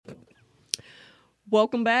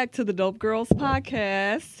Welcome back to the Dope Girls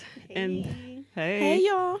podcast. And Hey,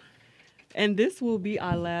 y'all. And this will be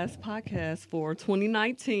our last podcast for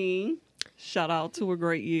 2019. Shout out to a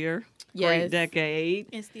great year, great Yes. decade.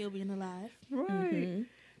 And still being alive. Right.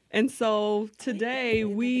 And so today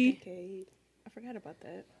I forgot about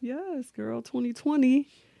that. yes, girl, 2020,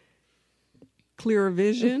 clearer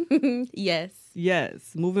vision. Yes.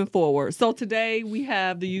 Yes, moving forward. So today we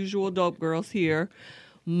have the usual Dope Girls here,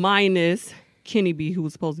 minus Kenny B, who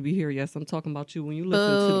was supposed to be here. Yes, I'm talking about you when you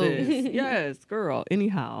listen to this. Yes, girl.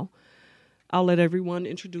 Anyhow, I'll let everyone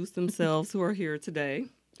introduce themselves who are here today.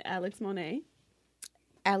 Alex Monet.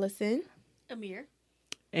 Allison. Amir.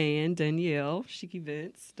 And Danielle, Chic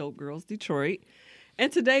Events, Dope Girls Detroit.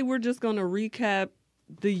 And today we're just going to recap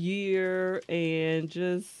the year and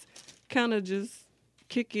just kind of just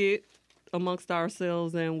kick it amongst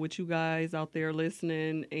ourselves and with you guys out there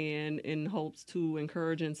listening, and in hopes to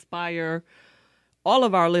encourage, inspire all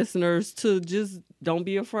of our listeners to just don't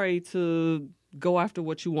be afraid to go after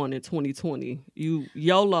what you want in 2020. You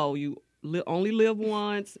YOLO, you only live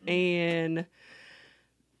once, and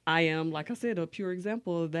I am, like I said, a pure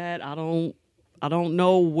example of that. I don't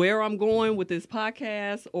know where I'm going with this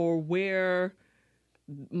podcast or where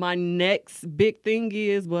my next big thing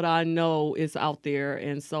is, but I know it's out there.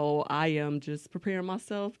 And so I am just preparing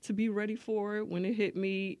myself to be ready for it when it hit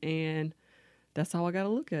me. And that's how I got to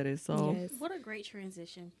look at it. So Yes. What a great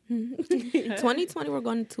transition. 2020, we're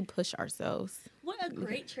going to push ourselves. What a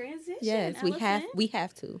great transition. Yes, we Allison.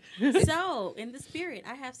 have to. So, in the spirit,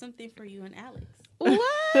 I have something for you and Alex.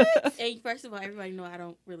 What? Hey, first of all, everybody know I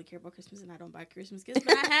don't really care about Christmas and I don't buy Christmas gifts,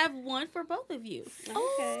 but I have one for both of you.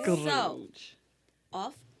 Okay. So, Scrooge.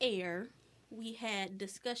 off air, we had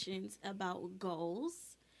discussions about goals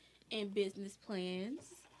and business plans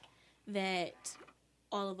that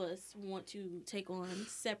all of us want to take on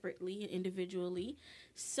separately and individually.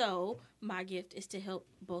 So my gift is to help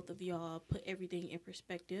both of y'all put everything in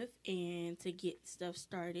perspective and to get stuff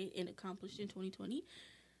started and accomplished in 2020.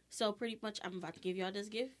 So pretty much I'm about to give y'all this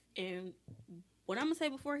gift, and what I'm going to say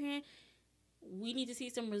beforehand, we need to see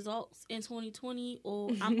some results in 2020 or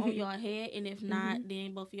I'm on y'all head, and if not,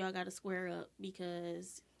 then both of y'all got to square up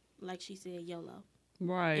because, like she said, YOLO.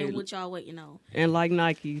 Right. And what y'all waiting on. And like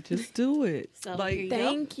Nike, just do it. So, like here you go.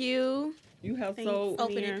 Thank you. you have Thanks. so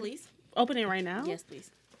Open Amir. it, please. Open it right now. Yes,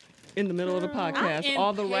 please. in the middle of the podcast, I'm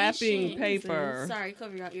all the wrapping impatient. paper. Sorry,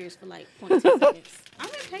 cover your ears for like 0.2 seconds. I'm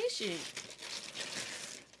impatient.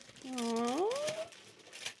 Aww.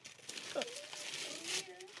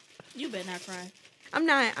 You better not cry. I'm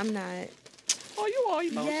not. Oh, you all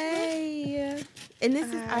emotional. Yay. And this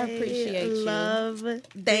is, I appreciate you. Love.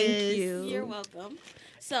 Thank you. You're welcome.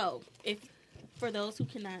 So, if for those who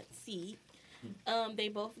cannot see, they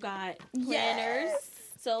both got planners. Yes.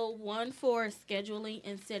 So one for scheduling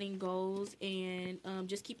and setting goals and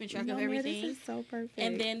just keeping track of everything. This is so perfect.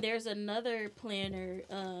 And then there's another planner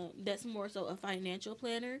that's more so a financial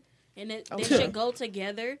planner, and they should go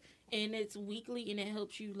together. And it's weekly, and it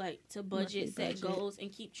helps you like to budget, set goals, and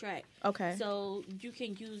keep track. Okay. So you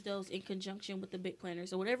can use those in conjunction with the big planner.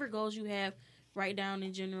 So whatever goals you have, write down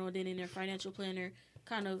in general. Then in their financial planner,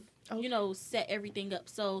 kind of set everything up.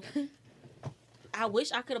 So I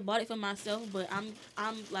wish I could have bought it for myself, but I'm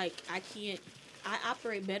like I can't. I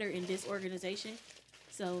operate better in this organization,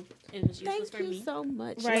 so it was useless Thank for you me. so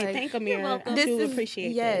much. right. Like, Thank Amir. welcome. I this do is,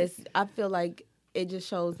 appreciate yes, this. I feel like it just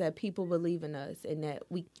shows that people believe in us and that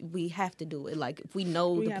we have to do it. Like, if we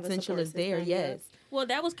know We the have a potential support is there, system, yeah. yes. Well,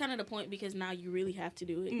 that was kind of the point because now you really have to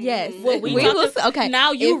do it. Yes. Well, we was, talked okay.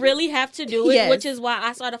 Now you If- really have to do it, Yes. which is why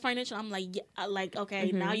I started financial. I'm like,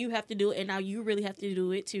 okay, now you have to do it, and now you really have to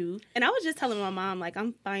do it too. And I was just telling my mom, like,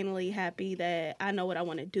 I'm finally happy that I know what I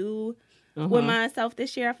want to do Uh-huh. with myself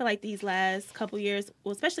this year. I feel like these last couple years,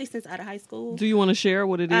 well, especially since out of high school, Do you want to share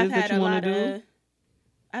what it is that you want to do?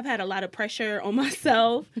 I've had a lot of pressure on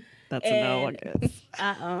myself. That's a no, I and- guess.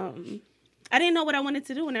 I didn't know what I wanted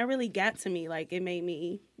to do, and that really got to me. Like, it made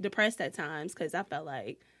me depressed at times because I felt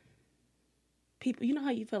like people, you know how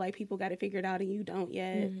you feel like people got it figured out and you don't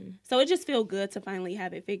yet. So it just feel good to finally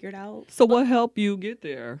have it figured out. So what helped you get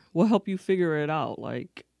there? What helped you figure it out?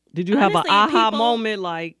 Like, did you have an Honestly, aha people- moment?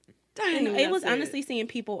 Like, dang, And it was that's honestly seeing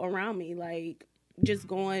people around me, like, just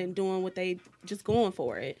doing what they, just going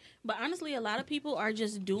for it. But honestly, a lot of people are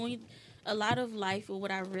just doing a lot of life. Or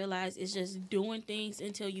what I realized is just doing things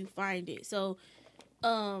until you find it. So,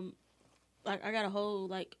 like I got a whole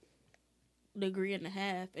like degree and a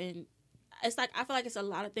half, and it's like I feel like it's a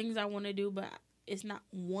lot of things I want to do, but it's not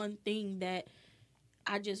one thing that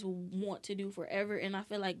I just want to do forever. And I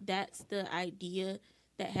feel like that's the idea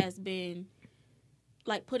that has been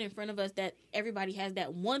like put in front of us that everybody has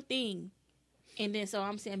that one thing, and then so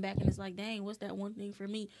I'm sitting back and it's like, dang, what's that one thing for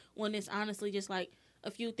me? When it's honestly just like a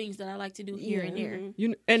few things that I like to do here and there.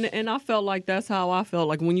 You and I felt like that's how I felt.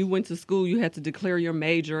 Like when you went to school, you had to declare your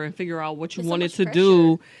major and figure out what you It's so wanted much to pressure.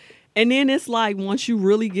 do. And then it's like once you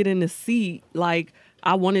really get in the seat, like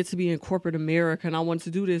I wanted to be in corporate America and I wanted to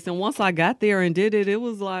do this. And once I got there and did it, it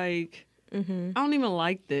was like, I don't even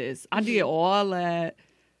like this. I did all that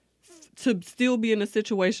to still be in a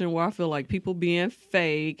situation where I feel like people being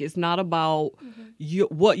fake. It's not about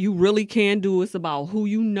what you really can do. It's about who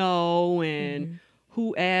you know and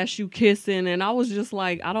who ass you kissing. And I was just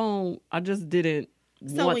like, I just didn't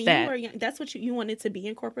So want when that. you were young, that's what you wanted to be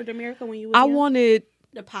in corporate America when you were I young? wanted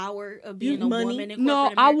The power of being a money? woman in no,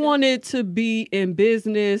 corporate I America. wanted to be in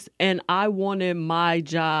business and I wanted my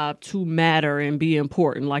job to matter and be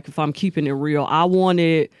important. Like if I'm keeping it real, I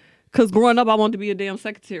wanted, because growing up, I wanted to be a damn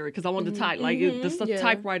secretary because I wanted to type, like the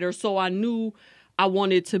typewriter. So I knew I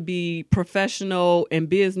wanted to be professional in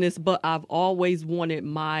business, but I've always wanted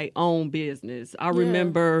my own business. I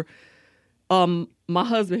remember my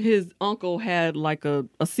husband, his uncle had like a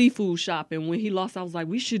seafood shop, and when he lost, I was like,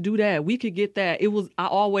 we should do that. We could get that. I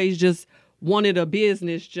always just wanted a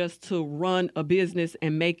business just to run a business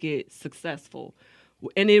and make it successful.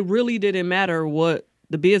 And it really didn't matter what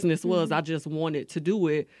the business was. I just wanted to do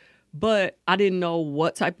it. But I didn't know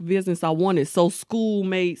what type of business I wanted. So school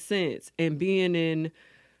made sense. And being in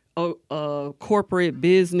a corporate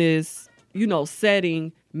business,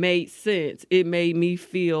 setting made sense. It made me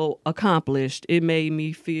feel accomplished. It made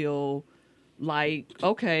me feel like,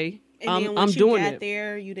 okay, And then I'm once doing you got it.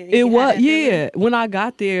 there, you didn't. It you had was, that feeling? yeah. When I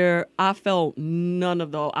got there, I felt none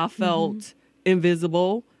of those. I felt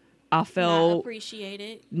invisible. I Not felt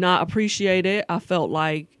appreciated. not appreciated. I felt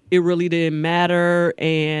like it really didn't matter,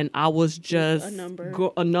 and I was just A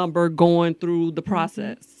number. a number going through the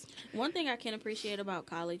process. One thing I can appreciate about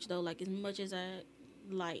college, though, like as much as I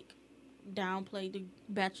like downplay the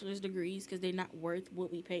bachelor's degrees because they're not worth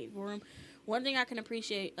what we paid for them. One thing I can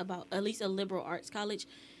appreciate about at least a liberal arts college,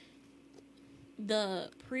 the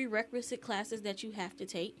prerequisite classes that you have to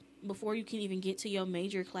take before you can even get to your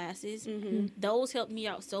major classes, those help me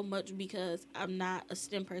out so much because I'm not a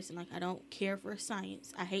STEM person. Like I don't care for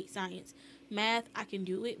science. I hate science. Math, I can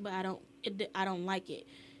do it, but I don't like it.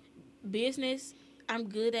 Business, I'm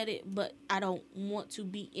good at it, but I don't want to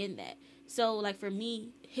be in that. So like for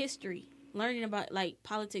me, history, learning about like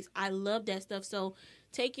politics, I love that stuff. So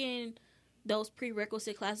taking those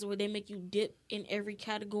prerequisite classes where they make you dip in every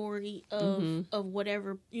category of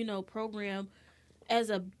whatever, program as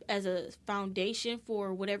a foundation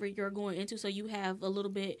for whatever you're going into, so you have a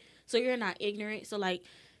little bit, so you're not ignorant. So like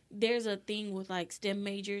there's a thing with like STEM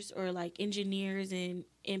majors or like engineers and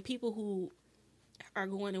people who are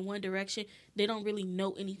going in one direction, they don't really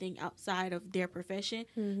know anything outside of their profession.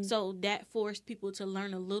 So that forced people to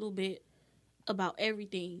learn a little bit about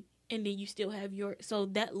everything, and then you still have so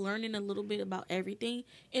that learning a little bit about everything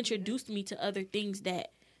introduced me to other things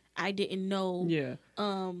that I didn't know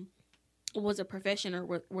was a profession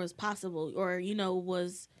or was possible, or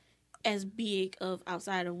was as big of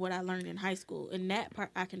outside of what I learned in high school. And that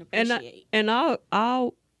part I can appreciate.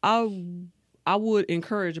 I would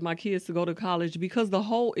encourage my kids to go to college because the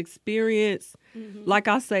whole experience, like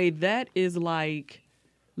I say, that is like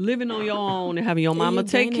living on your own and having your mama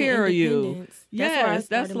take care of you. Yes,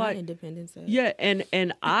 that's like independence. Yeah,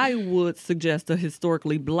 and I would suggest a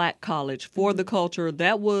historically black college for the culture.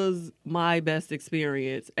 That was my best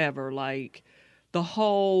experience ever. Like the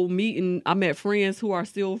whole meeting, I met friends who are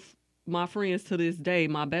still my friends to this day,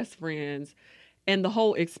 my best friends. And the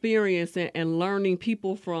whole experience and learning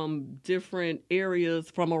people from different areas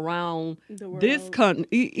from around this country,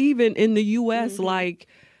 even in the U.S., like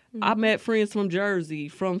I met friends from Jersey,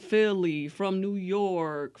 from Philly, from New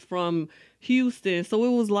York, from Houston. So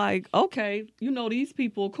it was like, okay, these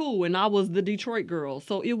people cool. And I was the Detroit girl.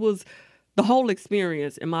 So it was, the whole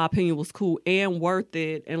experience, in my opinion, was cool and worth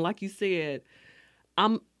it. And like you said,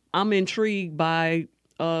 I'm intrigued by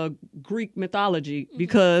Greek mythology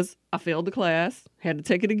because I failed the class, had to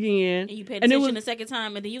take it again. And you paid attention the second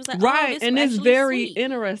time, and then you was like, right, oh, this and is it's very sweet.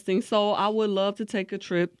 interesting. So I would love to take a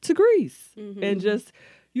trip to Greece and just,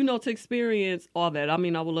 to experience all that. I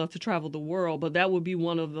mean, I would love to travel the world, but that would be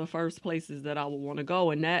one of the first places that I would want to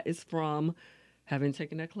go, and that is from having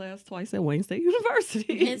taken that class twice at Wayne State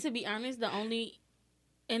University. And to be honest,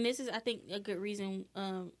 and this is, I think, a good reason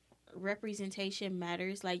representation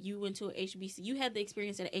matters. Like you went to a HBCU, you had the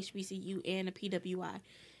experience at a HBCU and a PWI,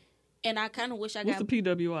 and I kind of wish I What's got the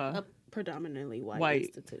PWI? a predominantly White.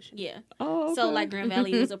 institution. Yeah. Oh, So okay. like Grand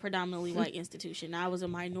Valley is a predominantly white institution. I was a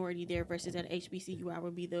minority there versus at HBCU I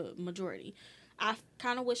would be the majority. I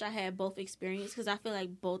kind of wish I had both experiences because I feel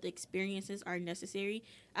like both experiences are necessary.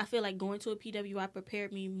 I feel like going to a PWI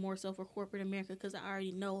prepared me more so for corporate America because I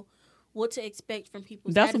already know what to expect from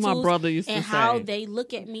people's That's what attitudes my brother used to and say. how they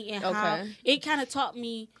look at me and how Okay. it kind of taught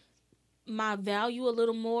me my value a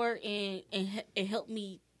little more and it helped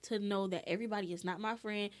me to know that everybody is not my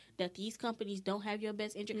friend, that these companies don't have your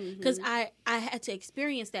best interest. Because I had to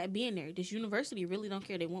experience that being there. This university really don't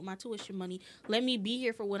care. They want my tuition money. Let me be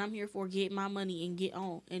here for what I'm here for, get my money and get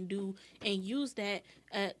on and do and use that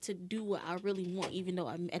to do what I really want, even though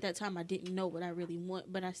at that time I didn't know what I really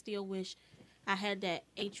want. But I still wish I had that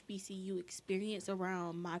HBCU experience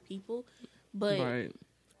around my people. But Right.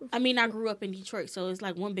 I mean, I grew up in Detroit, so it's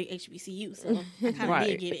like one big HBCU, so I kind of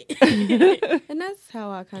Right. did get it. And that's how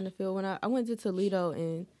I kind of feel when I went to Toledo,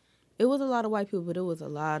 and it was a lot of white people, but it was a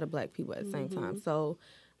lot of black people at the same time. So,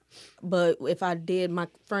 but if I did, my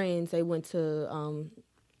friends, they went to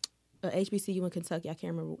a HBCU in Kentucky. I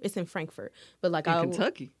can't remember. It's in Frankfurt, but like In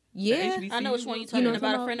Kentucky. Yeah, The I know which one you're HBCU? talking know what I'm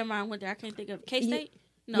about. talking A friend of mine went there. I can't think of K-State.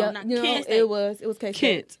 No, yeah, not no, Kent State. it was K-State.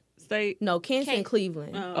 Kent State. No, Kent and Kent.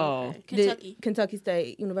 Cleveland. Oh. Okay. Kentucky. The Kentucky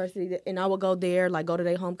State University, and I would go there, like go to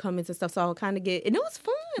their homecomings and stuff. So I would kind of get, and it was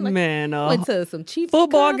fun. Like, Man, went to some Chiefs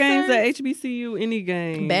football games at concerts, HBCU, any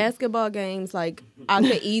game. basketball games. Like I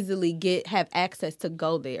could easily have access to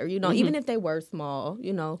go there. You know, Mm-hmm. even if they were small.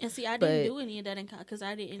 You know, And see, I But- didn't do any of that in college because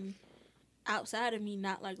I didn't. Outside of me,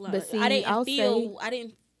 not like But see, I didn't I'll feel. I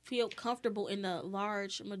didn't feel comfortable in the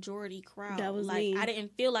large majority crowd. That was like me. I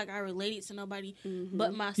didn't feel like I related to nobody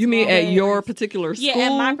but my. You mean small at your friends. particular school? Yeah,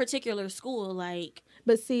 at my particular school, like.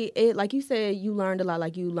 but see, it like you said, you learned a lot.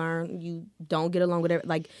 Like you don't get along with everyone.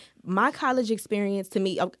 Like my college experience, to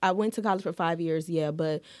me, I went to college for 5 years, yeah,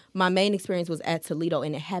 but my main experience was at Toledo,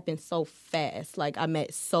 and it happened so fast. Like I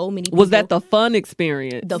met so many people. Was that the fun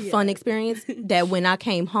experience? the fun experience that when I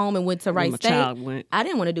came home and went to When Wright my State, child went. I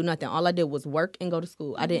didn't want to do nothing. All I did was work and go to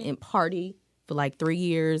school. I didn't party for like 3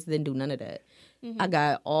 years, didn't do none of that. I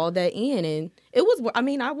got all that in, and it was. I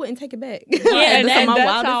mean, I wouldn't take it back. Yeah, This is and my that's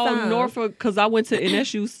wildest how time. Norfolk, because I went to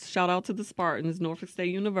NSU, shout out to the Spartans, Norfolk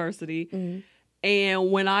State University. Mm-hmm. And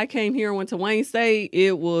when I came here and went to Wayne State,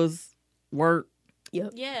 it was work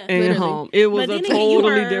Yep. Yeah. and Literally. home. It was But a then again, you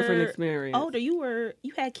totally were different experience. Older, you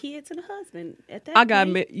had kids and a husband at that. I got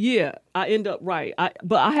point. yeah. I end up right.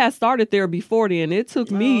 But I had started there before then. It took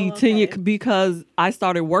me 10 years okay. because I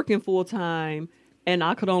started working full time, and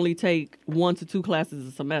I could only take 1 to 2 classes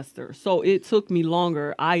a semester. So it took me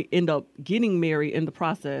longer. I end up getting married in the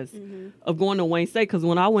process of going to Wayne State because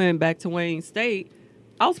when I went back to Wayne State,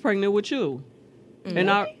 I was pregnant with you. And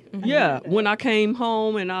when I came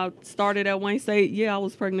home and I started at Wayne State, I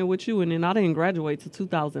was pregnant with you, and then I didn't graduate till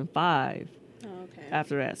 2005. Oh, okay.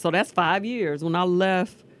 After that. So that's 5 years. When I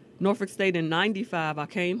left Norfolk State in 95, I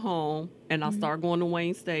came home and I started going to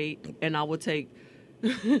Wayne State, and I would take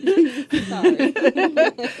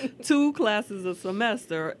 2 classes a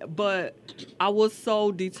semester. But I was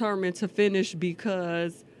so determined to finish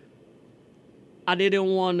because I didn't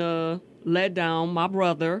want to let down my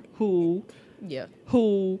brother who Yeah.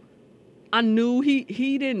 I knew he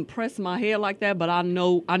didn't press my head like that, but I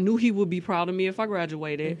knew he would be proud of me if I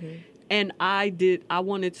graduated. And I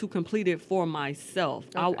wanted to complete it for myself.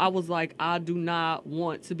 Okay. I was like, I do not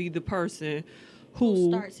want to be the person Who who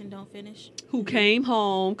starts and don't finish. came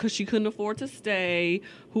home because she couldn't afford to stay,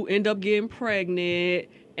 who ended up getting pregnant,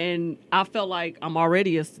 and I felt like I'm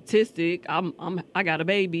already a statistic. I got a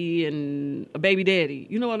baby and a baby daddy.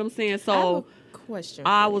 You know what I'm saying? I have So a question.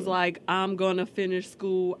 I for was you. like, I'm gonna finish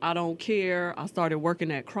school. I don't care. I started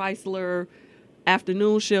working at Chrysler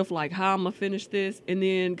afternoon shift. Like, how I'm gonna finish this? And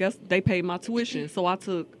then guess they paid my tuition, so I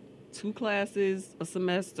took 2 classes a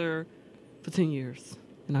semester for 10 years,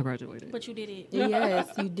 and I graduated. But you did it. Yes,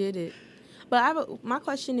 you did it. But my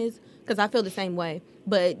question is, because I feel the same way,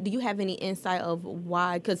 but do you have any insight of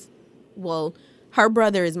why? Because, well, her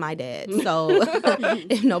brother is my dad, so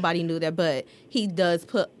if nobody knew that, but he does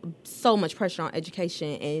put so much pressure on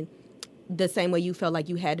education, and the same way you felt like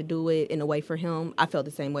you had to do it in a way for him, I felt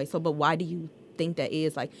the same way. So, but why do you think that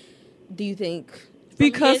is? Like, do you think...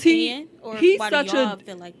 Because he's he's why such do y'all a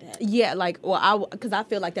feel like that? Yeah, like, well, because I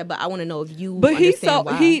feel like that, but I want to know if you But understand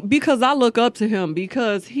why. because I look up to him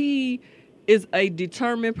because he is a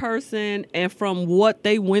determined person, and from what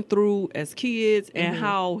they went through as kids and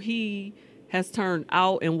how he has turned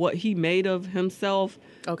out and what he made of himself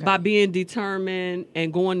Okay. by being determined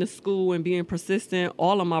and going to school and being persistent.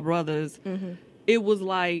 All of my brothers, it was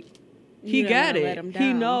like he You don't got wanna it. let him He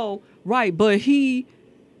down. know right, but he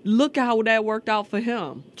look how that worked out for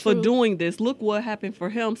him for doing this. Look what happened for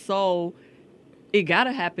him. So it got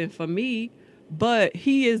to happen for me. But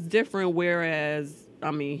he is different. Whereas,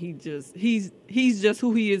 I mean, he's just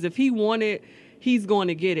who he is. If he wanted, he's going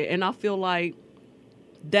to get it. And I feel like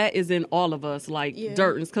that is in all of us, like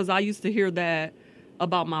Durtons. Because I used to hear that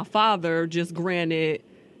about my father. Just granted,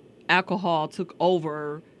 alcohol took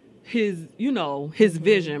over his, his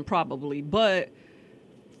vision probably. But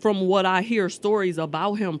from what I hear stories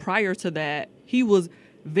about him prior to that, he was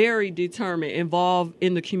very determined, involved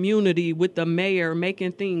in the community with the mayor,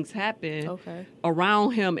 making things happen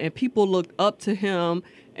around him. And people looked up to him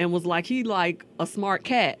and was like, he like a smart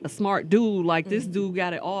cat, a smart dude. Like, this dude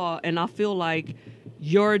got it all. And I feel like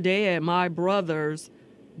your dad, my brothers,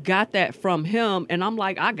 got that from him. And I'm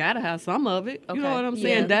like, I got to have some of it. You know what I'm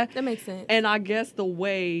saying? That makes sense. And I guess the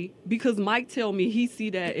way, because Mike tell me he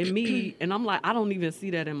see that in me, and I'm like, I don't even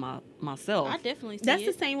see that in myself. I definitely see That's it.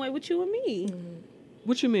 the same way with you and me.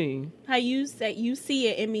 What you mean? How you say you see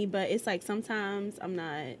it in me, but it's like sometimes I'm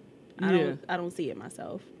not. I don't see it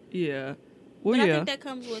myself. Yeah. Well, but yeah. I think that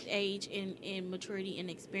comes with age and maturity and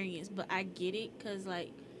experience. But I get it because,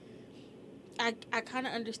 like, I kind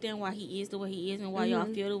of understand why he is the way he is and why y'all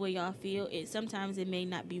feel the way y'all feel. Sometimes it may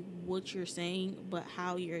not be what you're saying, but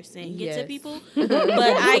how you're saying it to people. But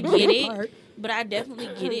I get it. But I definitely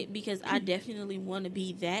get it because I definitely want to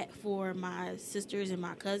be that for my sisters and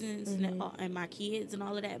my cousins and my kids and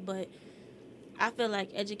all of that. But I feel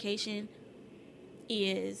like education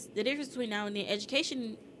is the difference between now and then.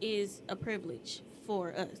 Education is a privilege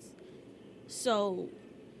for us. So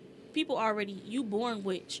people already, you born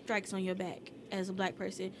with strikes on your back as a black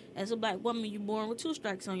person. As a black woman, you born with 2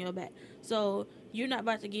 strikes on your back. So you're not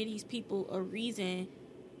about to give these people a reason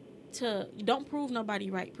to, don't prove nobody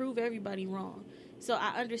right, prove everybody wrong. So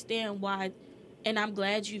I understand why, and I'm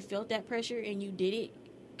glad you felt that pressure and you did it,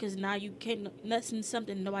 because now you can't, that's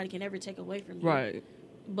something nobody can ever take away from you. Right.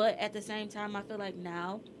 But at the same time, I feel like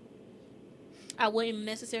now I wouldn't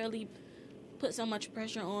necessarily put so much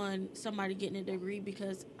pressure on somebody getting a degree,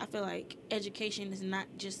 because I feel like education is not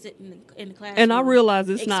just sitting in the classroom. And I realize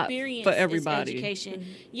it's not Experience for is everybody. education.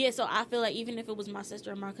 Yeah, so I feel like even if it was my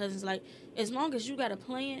sister or my cousins, like, as long as you got a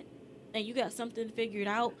plan and you got something figured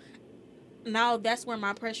out, now that's where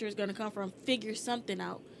my pressure is going to come from. Figure something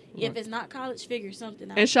out. Right. If it's not college, figure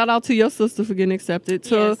something out. And shout out to your sister for getting accepted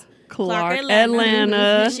to Clark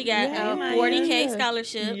Atlanta. She got a $40K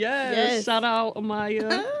scholarship. Yes. Shout out,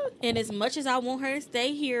 Amaya. And as much as I want her to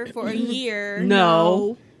stay here for a year,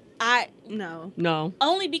 No.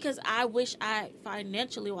 Only because I wish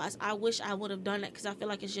financially wise, I wish I would have done that, because I feel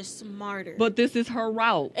like it's just smarter. But this is her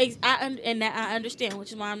route. And that I understand,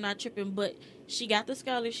 which is why I'm not tripping. But she got the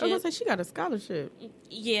scholarship. I was gonna say she got a scholarship.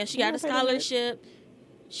 Yeah, she got a scholarship.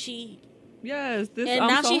 Yes, and I'm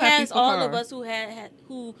now so she happy has for all her. of us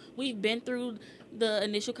who we've been through the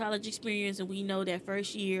initial college experience, and we know that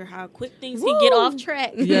first year how quick things can get off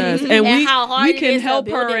track. Yes, and how hard we it can is to help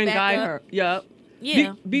build her it and back guide up. her. Yep.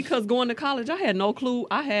 Yeah. Because going to college, I had no clue.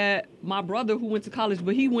 I had my brother who went to college,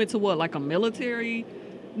 but he went to like a military.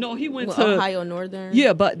 No, he went to Ohio Northern.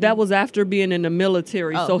 Yeah, but that was after being in the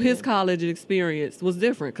military. So his college experience was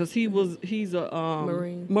different because he's a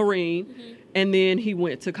Marine. Mm-hmm. And then he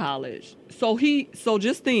went to college. So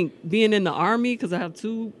just think, being in the Army, because I have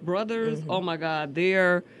 2 brothers. Mm-hmm. Oh my God,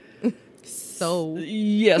 they're so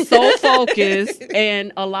focused,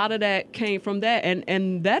 and a lot of that came from that.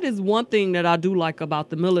 And that is one thing that I do like about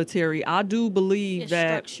the military. I do believe it's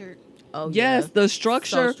that structured. Oh, yes, the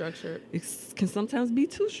structure so structured. Can sometimes be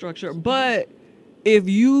too structured, but if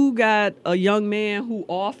you got a young man who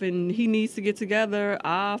often he needs to get together,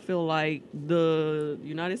 I feel like the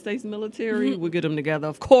United States military would get them together.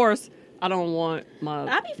 Of course, I don't want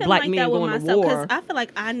my black men going to war. Because I feel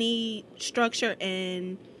like I need structure,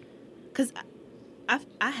 and because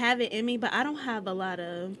I have it in me, but I don't have a lot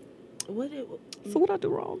of So what I do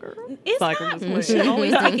wrong, girl? It's not. She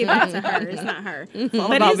always take it back to her. It's not her.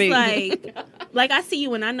 But it's like I see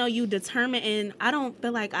you and I know you determined, and I don't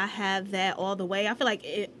feel like I have that all the way. I feel like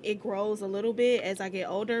it grows a little bit as I get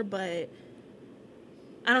older, but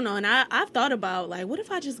I don't know. And I've thought about, like, what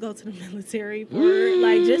if I just go to the military for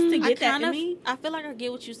like just to get that in me? I feel like I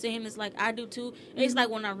get what you're saying. It's like I do too. It's like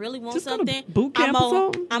when I really want just something, boot camp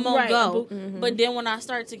I'm on go. Mm-hmm. But then when I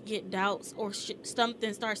start to get doubts or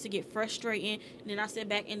something starts to get frustrating, then I sit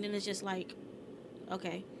back and then it's just like,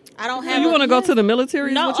 Okay, I don't So have. you want to go to the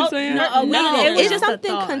military? No, is what you're saying? no, it was It's just a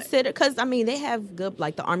something thought. considered because I mean they have good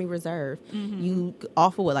like the Army Reserve. You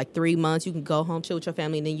offer what like 3 months. You can go home, chill with your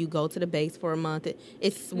family, and then you go to the base for a month.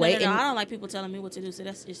 It's No, way. I don't like people telling me what to do, so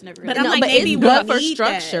that's just never. But gonna I'm happen. like, maybe it's we good for need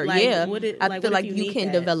that. structure. Like, Yeah, what it- I like, feel what like if you you can need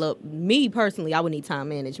that? develop. Me personally, I would need time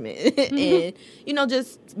management and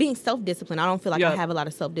just being self disciplined. I don't feel like I Yeah. have a lot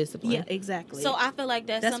of self discipline. Yeah, exactly. So I feel like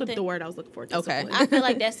that's what something. the word I was looking for. Okay. discipline. I feel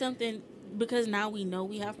like that's something because now we know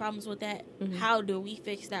we have problems with that. Mm-hmm. How do we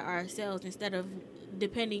fix that ourselves instead of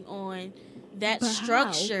depending on that But how?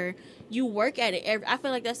 structure? You work at it. I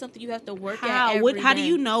feel like that's something you have to work at. How? Every How do day.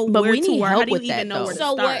 you know But where we to need work? How help do you with even that, know though. where to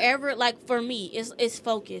So start? wherever, like for me, it's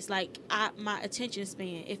focus. Like my attention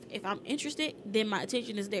span. If I'm interested, then my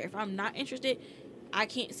attention is there. If I'm not interested, I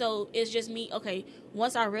can't. So it's just me. Okay,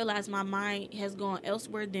 once I realize my mind has gone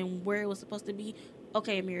elsewhere than where it was supposed to be.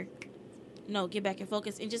 Okay, Amir, no, get back and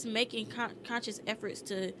focus, and just making conscious efforts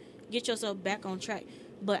to get yourself back on track.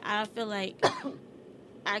 But I feel like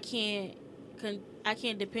I can't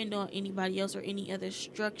depend on anybody else or any other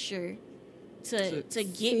structure to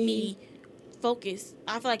get me focused.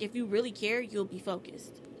 I feel like if you really care, you'll be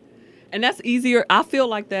focused. And that's easier. I feel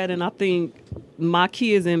like that, and I think my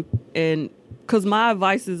kids and because my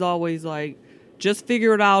advice is always like, just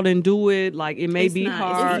figure it out and do it. Like it may It's be not.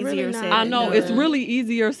 hard. It's easier said I than know done. it's really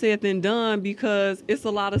easier said than done because it's a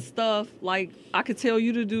lot of stuff like I could tell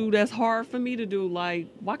you to do that's hard for me to do. Like,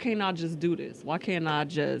 why can't I just do this? Why can't I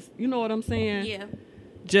just, you know what I'm saying? Yeah,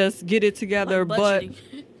 Just get it together. like But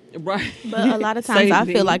budgeting. right. But a lot of times I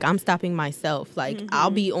Saving. feel like I'm stopping myself. Like I'll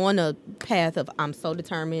be on a path of I'm so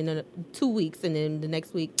determined in 2 weeks, and then the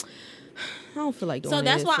next week I don't feel like doing So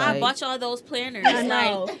that's this. why I like- bought y'all those planners. I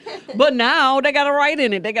know. Like, But now they gotta write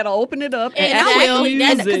in it. They gotta open it up and Exactly. actually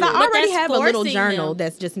That's- use Because it. I But already that's have a little forcing journal them.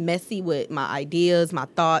 that's just messy with my ideas, my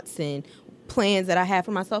thoughts, and plans that I have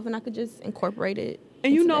for myself, and I could just incorporate it.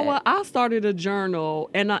 And you into know that. what? I started a journal,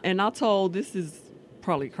 and I told, this is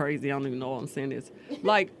probably crazy. I don't even know why I'm saying this.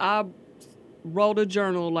 Like I wrote a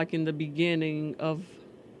journal like in the beginning of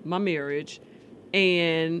my marriage,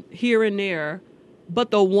 and here and there. But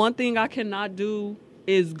the one thing I cannot do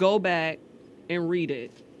is go back and read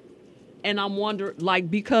it. And I'm wondering, like,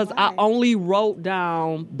 because I Why? only wrote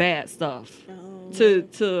down bad stuff Oh.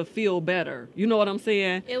 to feel better. You know what I'm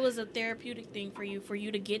saying? it was a therapeutic thing for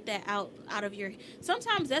you to get that out of your.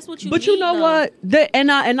 Sometimes that's what you. But need, you know though. what? And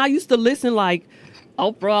I used to listen like,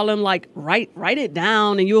 Oprah, I'm like, write it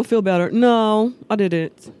down and you'll feel better. No, I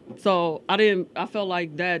didn't. So I felt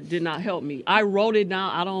like that did not help me. I wrote it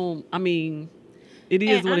down. It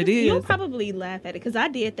is And what it honestly, is. You'll probably laugh at it because I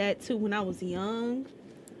did that too when I was young.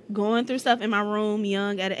 Going through stuff in my room,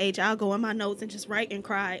 young at an age, I'll go in my notes and just write and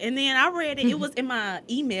cry. And then I read it. It was in my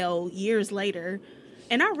email years later,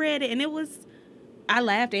 and I read it, and I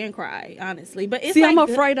laughed and cried, honestly. But it's See, like I'm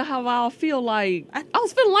afraid of how I'll feel like. I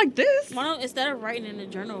was feeling like this. Why don't, instead of writing in a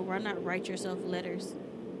journal, why not write yourself letters?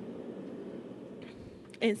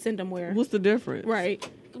 and send them where What's the difference? right.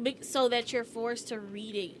 So that you're forced to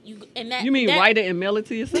read it. You mean write it and mail it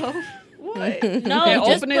to yourself? What? No, And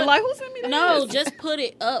just open it put- like, who sent me that? No, just put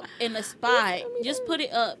it up in a spot. Just put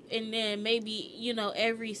it up, and then maybe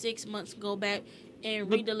every 6 months go back and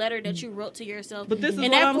read the letter that you wrote to yourself. But this is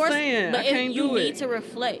And what that I'm force- saying. But I can't you do need it. to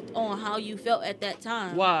reflect on how you felt at that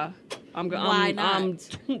time. Why? Why not? I'm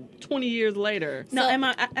 20 years later. No, So-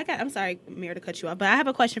 Emma, I'm sorry, Mira, to cut you off, but I have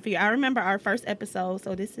a question for you. I remember our first episode,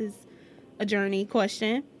 so this is a journey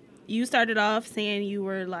question. You started off saying you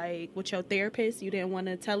were like with your therapist, you didn't want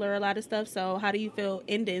to tell her a lot of stuff. So how do you feel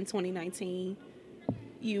ending 2019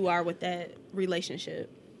 you are with that relationship?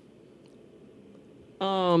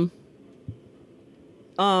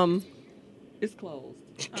 It's closed.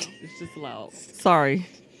 It's just loud. Sorry.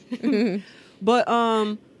 But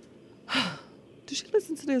did she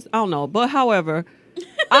listen to this? I don't know. But however,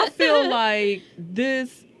 I feel like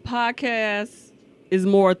this podcast is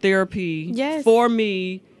more therapy Yes. for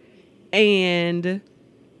me, and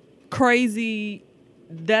crazy.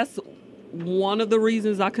 That's one of the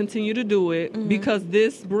reasons I continue to do it, because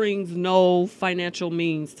this brings no financial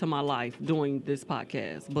means to my life doing this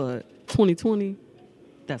podcast. But 2020,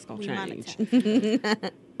 that's gonna We change.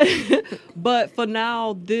 monetize. But for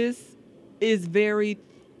now, this is very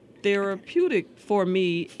therapeutic for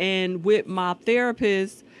me. And with my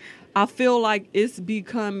therapist, I feel like it's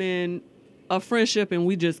becoming a friendship and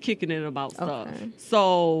we just kicking it about stuff. Okay.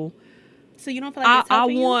 So So you don't feel like it's I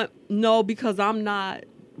helping you? want, no, because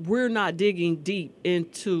we're not digging deep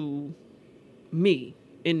into me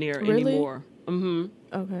in there Really? anymore.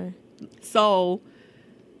 Okay. So,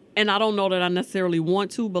 and I don't know that I necessarily want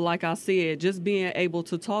to, but like I said, just being able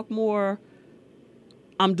to talk more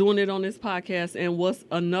I'm doing it on this podcast. And what's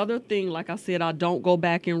another thing, like I said, I don't go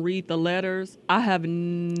back and read the letters. I have,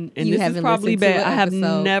 and You this is haven't probably listened to bad. an I have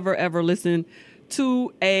episode? never, ever listened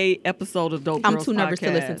to a episode of Dope I'm Girls too nervous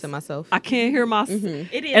to listen podcast. to myself. I can't hear my.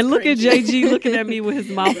 It is And look at cringy. JG looking at me with his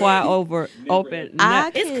mouth wide open.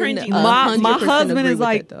 I It's can cringy. My 100% husband agree is with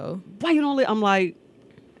like, that, though. why you don't let? I'm like,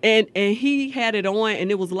 and he had it on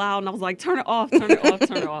and it was loud and I was like, turn it off, turn it off,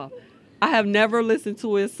 turn it off. I have never listened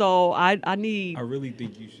to it, so I need. I really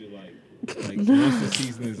think you should like once the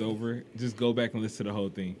season is over, just go back and listen to the whole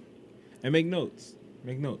thing, and make notes.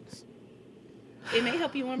 Make notes. It may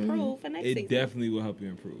help you improve for next It season. definitely will help you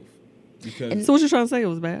improve. Because So what you trying to say? It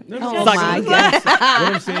was bad. no, Oh no, my what God.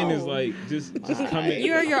 I'm saying is like just come in.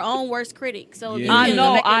 You're your own worst critic, so if Yeah. you I can know,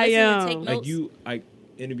 go back and I listen and am. take Like notes. you, like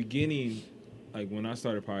in the beginning, like when I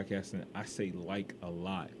started podcasting, I say like a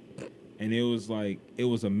lot, and it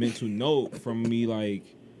was a mental note from me like,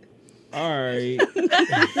 all right.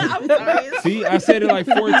 I'm sorry. See, I said it like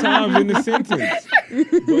 4 times in the sentence,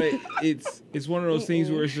 but it's one of those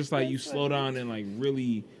things where it's just like you slow down and like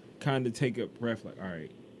really kind of take a breath. Like, all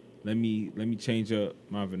right, let me change up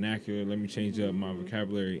my vernacular. Let me change up my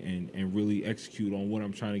vocabulary and really execute on what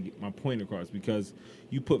I'm trying to get my point across. Because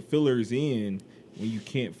you put fillers in when you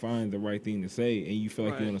can't find the right thing to say and you feel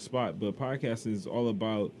like you're Right. on the spot. But podcasting is all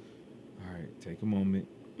about, all right, take a moment.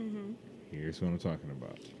 Mm-hmm. Here's what I'm talking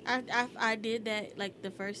about. I did that like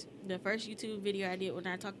the first YouTube video I did when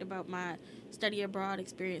I talked about my study abroad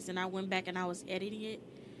experience, and I went back and I was editing it.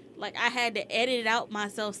 Like I had to edit it out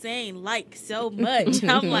myself saying like so much.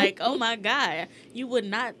 I'm like, oh my God, you would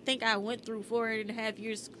not think I went through 4.5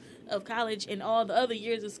 years of college and all the other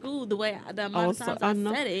years of school the amount of so times I I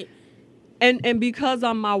know. said it. And because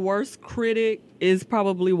I'm my worst critic is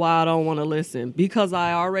probably why I don't want to listen, because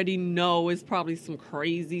I already know it's probably some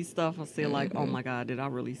crazy stuff. I say like, oh my God, did I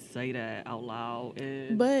really say that out loud?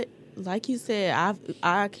 And But like you said,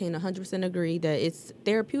 I can 100% agree that it's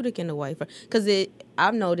therapeutic in a way, because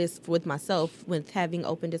I've noticed with myself with having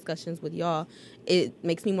open discussions with y'all, it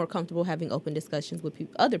makes me more comfortable having open discussions with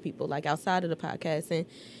other people like outside of the podcast. And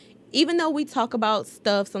even though we talk about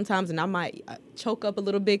stuff sometimes, and I might choke up a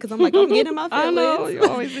little bit because I'm like, I'm getting my feelings. I know you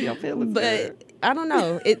always see your feelings, But I don't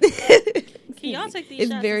know. It Can y'all take these it's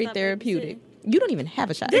shots and very stop therapeutic. babysitting? You don't even have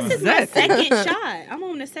a shot. This is my Exactly. second shot. I'm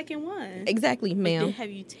on the second one. Exactly, ma'am. Have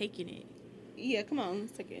you taken it? Yeah, come on,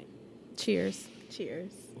 second. Cheers.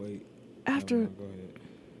 Cheers. Wait. After no, go ahead.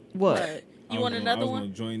 what? What? You I want was another gonna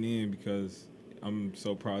one? join in because I'm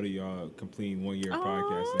so proud of y'all completing 1 year of Aw,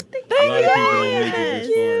 podcasting. thank A lot of people don't you. make it this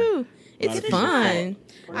Thank far. you. It's of people fun.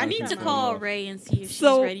 I need to call Ray and see if she's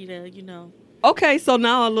So- ready to, you know. Okay, so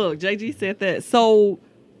now look, JG said that. So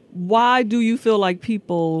why do you feel like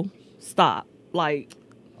people stop? Like,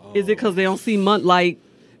 is it because they don't see money? Like,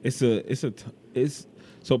 It's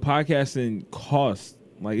so podcasting costs.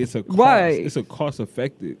 Like it's a cost. Right. It's a cost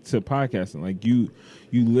effective to podcasting. Like you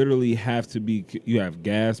literally have to be. You have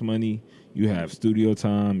gas money. You have studio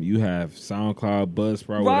time. You have SoundCloud,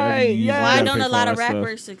 Buzzsprout, whatever Right, you use. yeah. you Why gotta don't pay a for lot all of that stuff.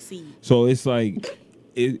 rappers succeed? So it's like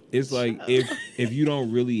it's like if you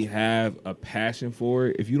don't really have a passion for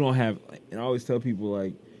it, if you don't have, and I always tell people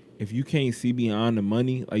like, if you can't see beyond the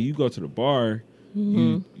money, like you go to the bar,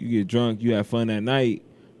 you get drunk, you have fun that night,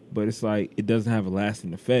 but it's like it doesn't have a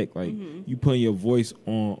lasting effect. Like you putting your voice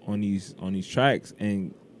on these tracks,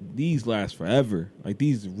 and these last forever. Like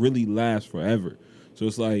these really last forever. So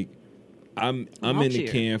it's like I'm I'll in the cheer.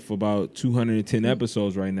 can for about 210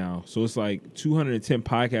 episodes right now. So it's like 210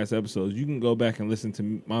 podcast episodes. You can go back and listen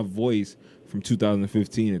to my voice from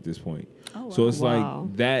 2015 at this point. Oh, wow. So it's Wow.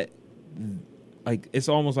 like that, like it's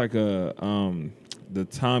almost like the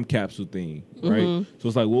time capsule thing, right? Mm-hmm. So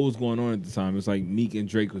it's like what was going on at the time. It's like Meek and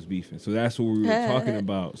Drake was beefing. So that's what we were talking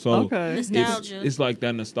about. So Okay. Nostalgia. it's like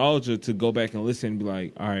that nostalgia to go back and listen and be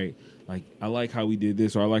like, all right, like I like how we did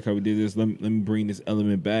this, or I like how we did this. Let me bring this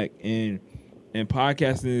element back. And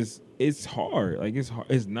podcasting it's hard. Like it's hard.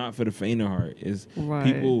 It's not for the faint of heart. It's Right.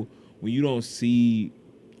 people when you don't see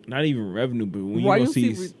not even revenue, but when Right, you don't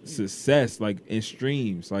you see see success like in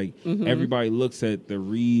streams, like everybody looks at the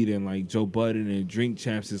Reed and like Joe Budden and Drink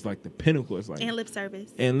Champs is like the pinnacle. It's like And lip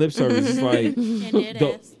service. and lip service is like And dead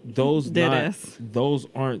Tho- ass. those Dead not ass. those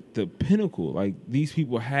aren't the pinnacle. Like these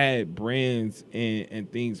people had brands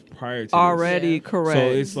and things prior to this. already Yeah. correct. So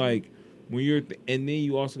it's like when you're and then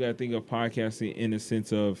you also got to think of podcasting in the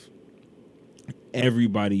sense of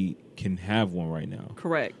everybody can have one right now.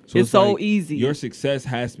 correct. So it's so like easy. Your success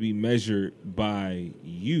has to be measured by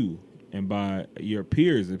you and by your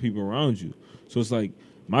peers and people around you. So it's like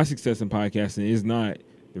my success in podcasting is not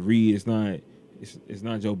the Reed, it's not it's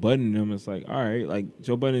not Joe Budden and them. It's like, all right, like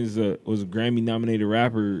Joe Budden was a Grammy nominated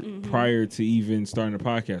rapper prior to even starting the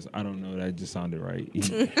podcast. I don't know, that just sounded right.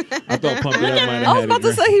 I thought Pump It Up might have I was had about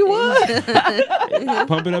to say he was.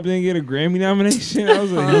 Pump It Up didn't get a Grammy nomination. I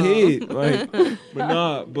was a hit.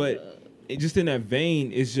 Like, but it just in that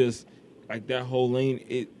vein, it's just like that whole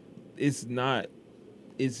lane. It's not.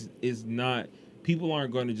 People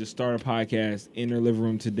aren't going to just start a podcast in their living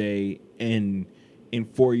room today, and in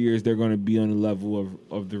 4 years they're going to be on the level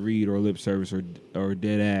of The Read or Lip Service or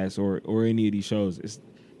Dead Ass or any of these shows.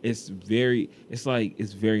 It's very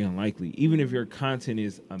unlikely. Even if your content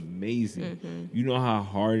is amazing, you know how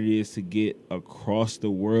hard it is to get across the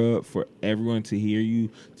world for everyone to hear you,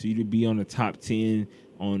 to you to be on the top 10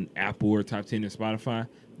 on Apple or top 10 in Spotify.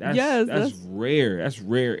 That's rare. That's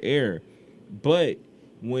rare air. But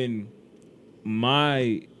when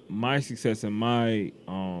my success and my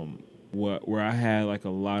where I had like a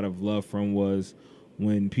lot of love from was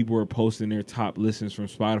when people were posting their top listens from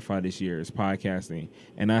Spotify this year is podcasting,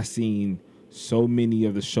 and I seen so many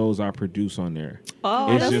of the shows I produce on there.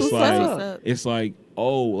 Oh, It's that's just what's like up. it's like,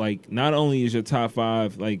 oh, like not only is your top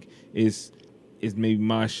 5 like is maybe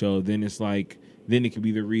my show, then it's like then it could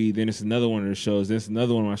be The Read, then it's another one of the shows, then it's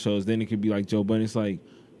another one of my shows, then it could be like Joe Budden. It's like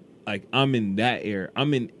I'm in that era.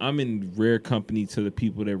 I'm in rare company to the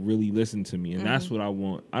people that really listen to me, and that's what I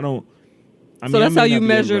want. So that's how you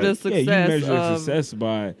measure the success. Yeah, you measure of, success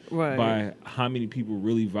by right. how many people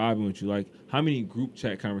really vibing with you. Like, how many group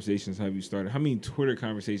chat conversations have you started? How many Twitter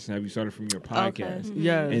conversations have you started from your podcast?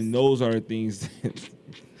 Yes. And those are the things that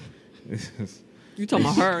You talking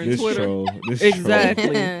about her and Twitter?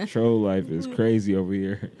 Exactly. Troll life is crazy over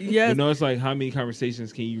here. Yes. You know, it's like how many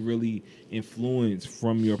conversations can you really influence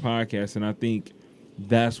from your podcast? And I think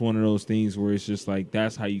that's one of those things where it's just like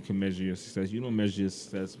that's how you can measure your success. You don't measure your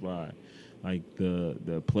success by like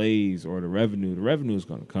the plays or the revenue. The revenue is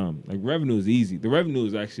going to come. Like, revenue is easy. The revenue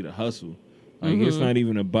is actually the hustle. Like, it's not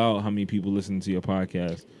even about how many people listen to your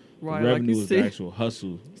podcast. Right, the revenue like is the actual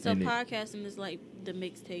hustle. So podcasting is like the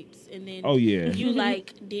mixtapes, and then you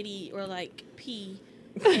like Diddy or like P,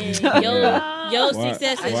 and your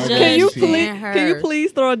success is why judged. Can you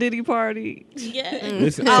please throw a Diddy party? Yeah.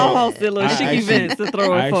 Listen, I'll host it, little chic events to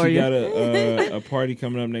throw I it for actually you. got a party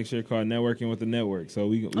coming up next year called Networking with the Network. So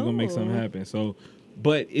we gonna make something happen. So,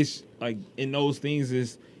 but it's like in those things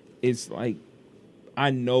it's like I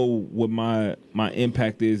know what my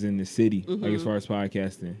impact is in the city, like as far as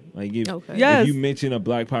podcasting. Like if you mention a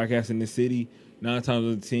black podcast in the city, 9 times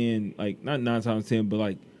out of 10, like not 9 times out of 10, but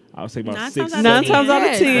like I would say about 6, 7 9 times out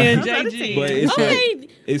of 10, Yes. JG. But it's like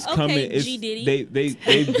it's Okay, coming. It's, G Diddy.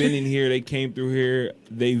 they've been in here. They came through here.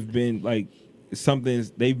 They've been like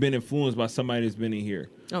they've been influenced by somebody that's been in here.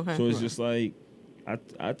 Okay. So it's just like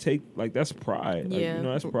I take like that's pride. Like, Yeah. you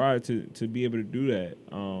know, that's pride to be able to do that.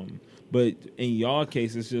 But in y'all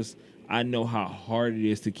case, it's just I know how hard it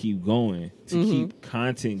is to keep going, to keep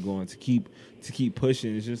content going, to keep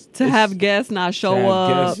pushing. It's just to have guests not show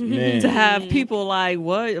up, man. to have people like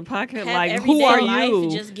what a podcast, Have like everyday who are life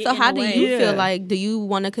you? just get So in how the do way. you Yeah. feel like? Do you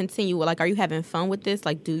want to continue? Like, are you having fun with this?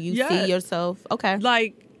 Like, do you Yeah. see yourself? Okay.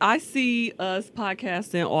 Like I see us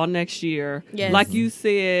podcasting all next year. Yes. Like you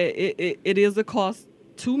said, it is a cost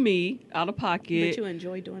to me out of pocket. But you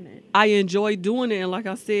enjoy doing it. I enjoy doing it, and like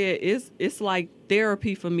I said, it's like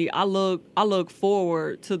therapy for me. I look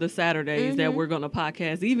forward to the Saturdays that we're gonna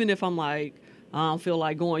podcast, even if I'm like I don't feel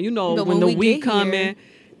like going. You know, But when when the we week get here- coming,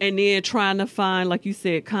 and then trying to find, like you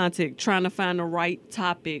said, content, trying to find the right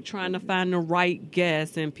topic, trying to find the right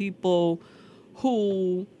guests, and people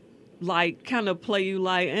who like kind of play you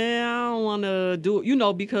like, I don't want to do it, you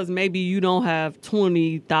know, because maybe you don't have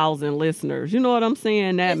 20,000 listeners. You know what I'm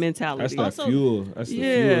saying? That mentality. That's that Also- fuel. That's the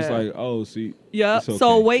fuel. It's like, oh, see. Yeah. it's okay.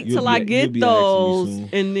 So wait till I You'll get be asking me those, soon.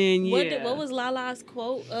 and then yeah. What was Lala's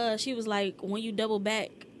quote? She was like, "When you double back,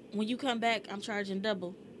 when you come back, I'm charging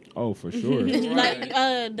double." Oh, for sure. Like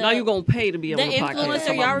Now you're gonna pay to be on the the podcast.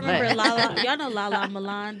 influencer. Y'all remember Lala? Y'all know Lala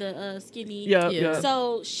Milan, the skinny. Yeah, Yeah. yeah.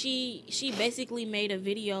 So she basically made a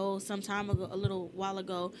video some time ago, a little while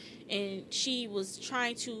ago, and she was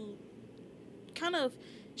trying to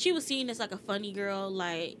she was seen as like a funny girl,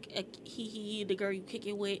 like a he the girl you kick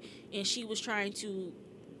it with, and she was trying to,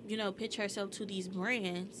 pitch herself to these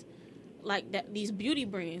brands, like that, these beauty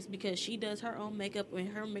brands, because she does her own makeup and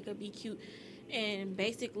her makeup be cute. And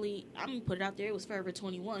basically, I'm gonna put it out there. It was Forever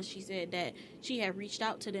 21. She said that she had reached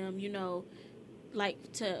out to them, like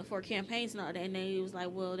for campaigns and all that, and they was like,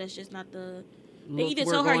 "Well, that's just not the." They Look either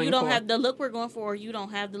we're told her going you don't for. have the look we're going for, or you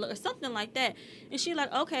don't have the look, or something like that. And she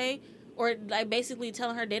like, okay. or like basically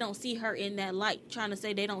telling her they don't see her in that light, trying to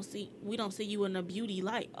say we don't see you in a beauty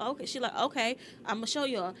light. Okay, she like, okay, I'm gonna show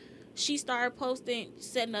y'all. She started posting,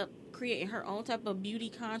 setting up, creating her own type of beauty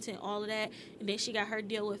content, all of that, and then she got her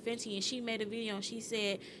deal with Fenty, and she made a video and she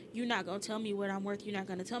said, "You're not gonna tell me what I'm worth. You're not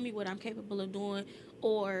gonna tell me what I'm capable of doing,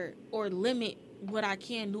 or limit what I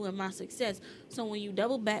can do in my success. So when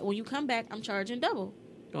you come back, I'm charging double."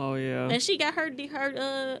 Oh yeah. And she got her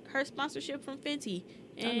sponsorship from Fenty.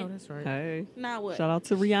 And I know that's right. Hey, now what? shout out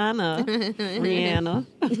to Rihanna. Rihanna.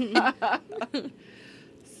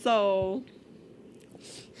 So,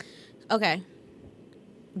 Okay.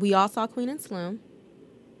 We all saw Queen and Slim,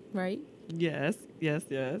 right? yes.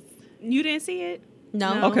 You didn't see it?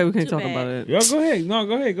 No. Okay, we can't Too talk bad. about it. Yo, go ahead. No,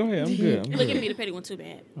 go ahead. I'm good. Look at me, the petty one, too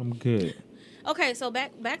bad. I'm good. Okay, so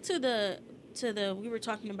back to the we were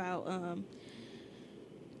talking about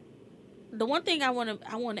the one thing I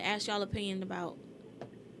want to ask y'all opinion about.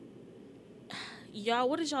 Y'all,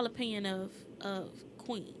 what is y'all opinion of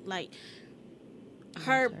Queen? Like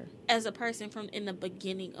her as a person from in the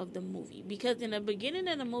beginning of the movie, because in the beginning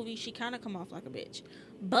of the movie she kind of come off like a bitch,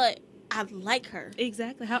 but I like her.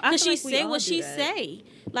 Exactly. Because she say what she say.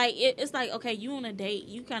 Like, it's like, okay, you on a date,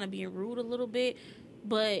 you kind of being rude a little bit,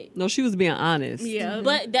 but... No, she was being honest. Yeah.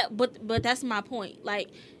 But that's my point. Like,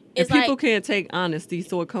 And it's people like... can't take honesty,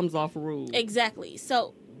 so it comes off rude. Exactly.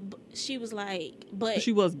 So, she was like, but...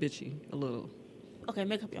 She was bitchy, a little. Okay,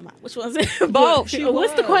 make up your mind. Which was it? Both. She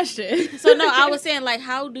What's the was. question? So, no, I was saying, like,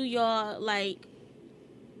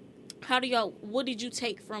 what did you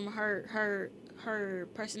take from her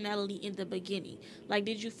personality in the beginning? Like,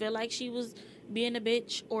 did you feel like she was being a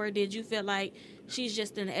bitch, or did you feel like she's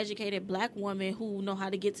just an educated black woman who know how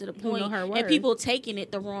to get to the point, know her and worth. people taking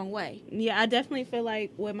it the wrong way? Yeah, I definitely feel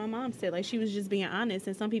like what my mom said. Like, she was just being honest,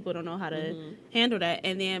 and some people don't know how to handle that.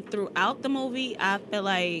 And then throughout the movie, I felt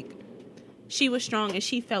like she was strong, and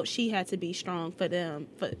she felt she had to be strong for them,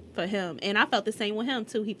 for him. And I felt the same with him,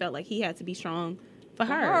 too. He felt like he had to be strong for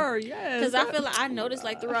her. Yes. Because I feel like I noticed,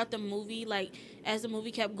 like, throughout the movie, like, as the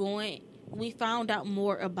movie kept going, we found out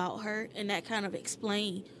more about her, and that kind of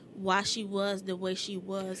explained why she was the way she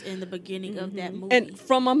was in the beginning of that movie. And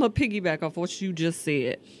I'm gonna piggyback off what you just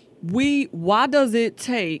said. Why does it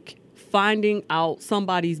take finding out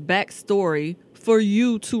somebody's backstory for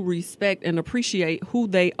you to respect and appreciate who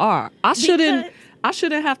they are? I shouldn't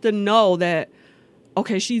have to know that,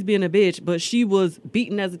 okay, she's being a bitch, but she was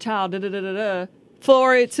beaten as a child,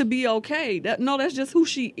 for it to be okay. That's just who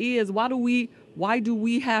she is. Why do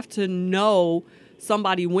we have to know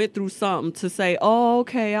somebody went through something to say, oh,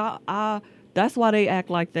 okay, I that's why they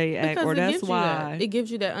act like they act, Because or it that's gives you why it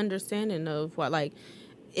gives you that understanding of what, like,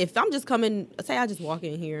 if I'm just coming, say I just walk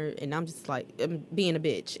in here and I'm just like, I'm being a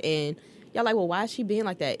bitch, and y'all like, well, why is she being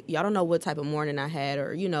like that? Y'all don't know what type of morning I had,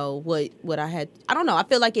 or what I had. I don't know. I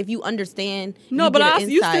feel like if you understand, No, you but get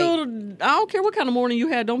an I don't care what kind of morning you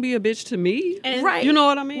had. Don't be a bitch to me. And Right. You know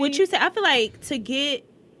what I mean? What you say, I feel like to get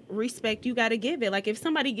respect, you got to give it. Like, if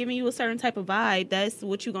somebody giving you a certain type of vibe, that's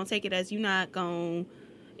what you going to take it as. You not going to,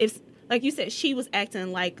 if, like you said, she was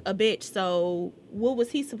acting like a bitch, so what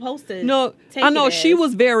was he supposed to take I know it she as?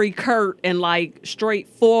 was very curt and like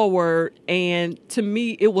straightforward, and to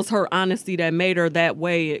me it was her honesty that made her that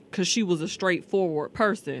way, because she was a straightforward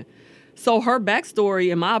person. So her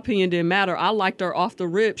backstory, in my opinion, didn't matter. I liked her off the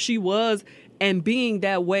rip. She was, and being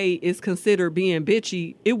that way is considered being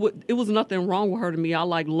bitchy. It was nothing wrong with her to me. I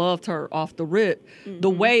loved her off the rip. The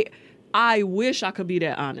way, I wish I could be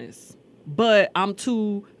that honest, but I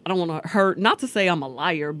don't want to hurt, not to say I'm a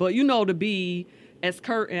liar, but to be as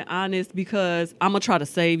curt and honest, because I'm going to try to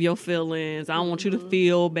save your feelings. I don't want you to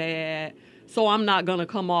feel bad. So I'm not going to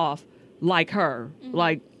come off like her.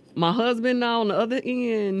 Like my husband now on the other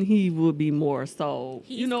end, he would be more so.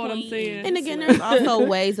 He's you know what I'm queen. saying? And again, there's also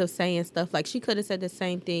ways of saying stuff. Like, she could have said the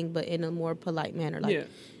same thing, but in a more polite manner. Like, Yeah.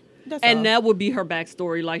 that's And all. that would be her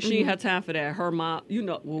backstory. Like, she ain't had time for that. Her mom,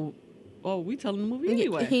 we telling the movie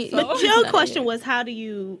anyway. So. But your question was, how do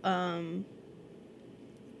you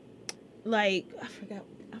like,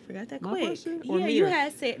 I forgot that My quick. question? Or Yeah, you Mir?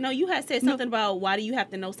 had said something about why do you have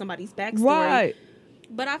to know somebody's backstory Right.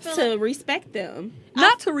 But I feel to like respect them.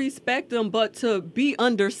 Not to respect them, but to be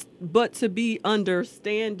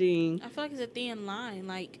understanding. I feel like it's a thin line.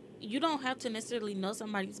 Like, you don't have to necessarily know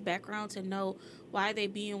somebody's background to know why they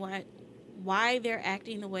why they're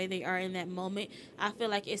acting the way they are in that moment. I feel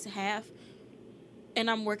like it's half,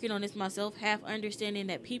 and I'm working on this myself, half understanding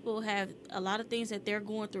that people have a lot of things that they're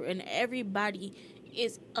going through, and everybody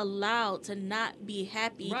is allowed to not be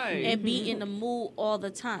happy Right. and be in the mood all the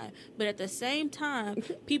time. But at the same time,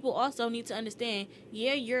 people also need to understand,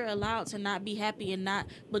 yeah, you're allowed to not be happy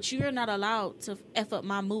but you're not allowed to F up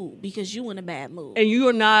my mood because you in a bad mood. And you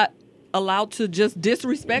are not allowed to just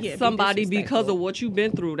disrespect Yeah, be somebody because disrespectful. of what you've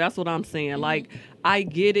been through. That's what I'm saying. Like, I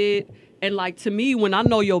get it. And like, to me, when I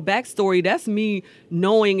know your backstory, that's me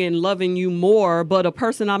knowing and loving you more. But a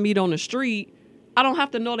person I meet on the street, I don't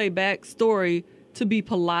have to know their backstory to be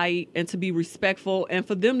polite and to be respectful, and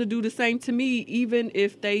for them to do the same to me, even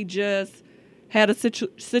if they just had a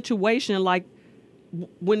situation like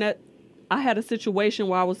I had a situation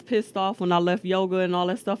where I was pissed off when I left yoga and all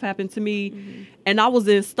that stuff happened to me, and I was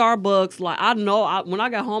in Starbucks. Like, I know when I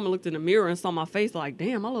got home and looked in the mirror and saw my face, like,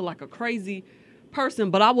 damn, I look like a crazy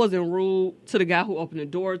person. But I wasn't rude to the guy who opened the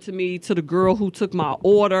door to me, to the girl who took my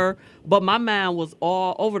order. But my mind was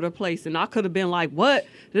all over the place, and I could have been like, what?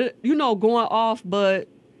 Going off. But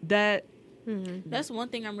that... That's one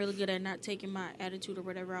thing I'm really good at, not taking my attitude or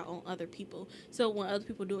whatever out on other people. So when other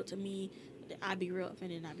people do it to me, I'd be real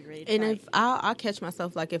offended and I'd be ready to And fight. if I'll catch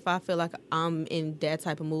myself, like, if I feel like I'm in that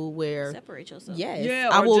type of mood where, Separate yourself. yes, Yeah,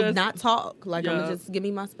 I or will just- not talk. Like, I'm Yeah. going to just give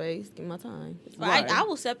me my space, give me my time. Right. I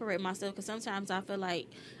will separate myself because sometimes I feel like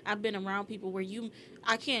I've been around people where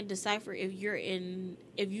I can't decipher if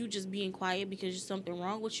you just being quiet because there's something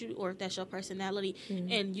wrong with you, or if that's your personality,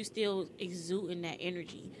 and you still exuding that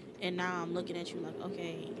energy. And now I'm looking at you like,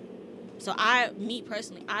 okay. So me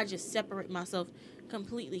personally, I just separate myself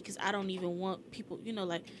completely because I don't even want people,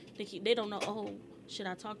 like they don't know, oh, should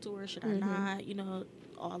I talk to her? Should I not?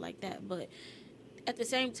 All like that. But at the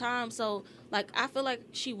same time, so like I feel like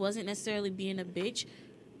she wasn't necessarily being a bitch,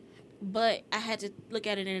 but I had to look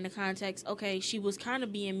at it in the context. Okay, she was kind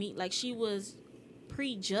of being mean, like she was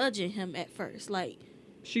prejudging him at first. Like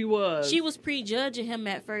She was prejudging him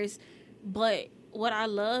at first, but what I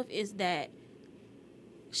love is that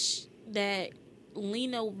that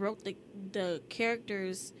Lena wrote the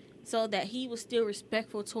characters so that he was still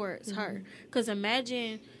respectful towards her. Because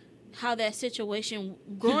imagine how that situation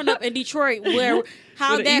growing up in Detroit, where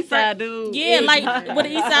how With the that East Side dude. yeah, like with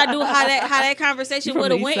the East Side dude, how that conversation From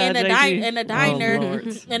would the have went East in the Side, JG. in the diner,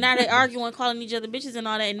 Lord. and now they arguing, calling each other bitches and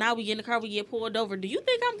all that, and now we get in the car, we get pulled over. Do you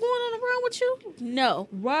think I'm going on the run with you? No.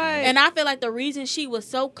 right. And I feel like the reason she was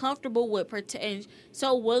so comfortable with and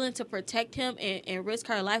so willing to protect him and risk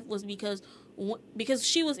her life was because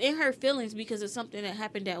she was in her feelings because of something that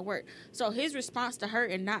happened at work. So his response to her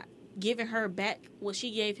and not giving her back what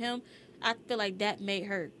she gave him, I feel like that made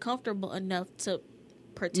her comfortable enough to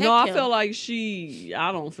protect him. No, I feel like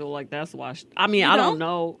I don't feel like that's why. I don't don't?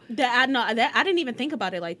 know. That I didn't even think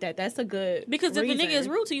about it like that. That's a good Because if reason. a nigga is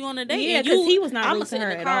rude to you on a date, Yeah, and 'cause he was not I'ma rude to sit her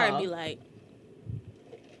in the at car all. and be like,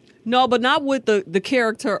 No, but not with the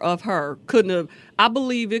character of her. Couldn't have. I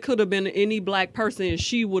believe it could have been any black person and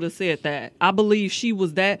she would have said that. I believe she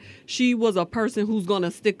was a person who's going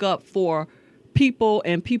to stick up for people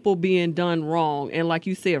and people being done wrong. And like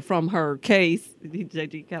you said, from her case,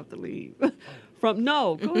 JG have to leave. Go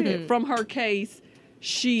ahead. From her case,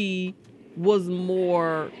 she was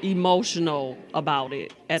more emotional about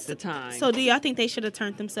it at the time. So do y'all think they should have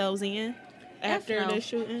turned themselves in after no. the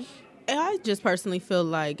shooting? And I just personally feel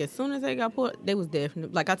like as soon as they got put, they was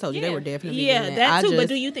definitely, like I told you, they Yeah. were definitely Yeah, doing that I too. just, But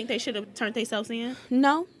do you think they should have turned themselves in?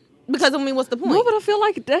 No. Because, I mean, what's the point? No, but I feel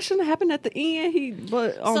like that shouldn't have happened at the end.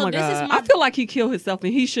 Oh So my this is God. my- I feel like he killed himself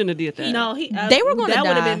and he shouldn't have did that. No, They were gonna That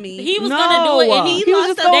would have die. been me. he was No. gonna do it, and He he was lost.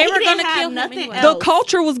 just They gonna- were he gonna didn't have kill him nothing anyway. else. The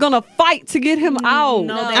culture was gonna fight to get him out.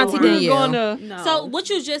 No, No. they Auntie weren't. We were Danielle. gonna. No. So what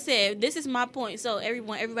you just said, this is my point. So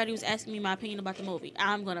everybody was asking me my opinion about the movie.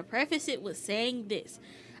 I'm gonna preface it with saying this.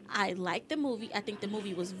 I like the movie. I think the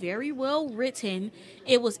movie was very well written.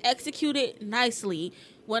 It was executed nicely.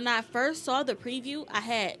 When I first saw the preview, I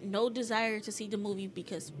had no desire to see the movie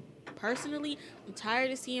because personally, I'm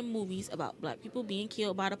tired of seeing movies about black people being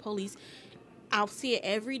killed by the police. I'll see it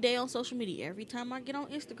every day on social media. Every time I get on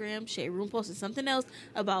Instagram, Shade Room posted something else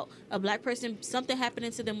about a black person, something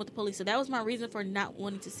happening to them with the police. So that was my reason for not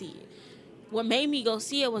wanting to see it. What made me go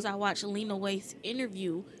see it was I watched Lena Waithe's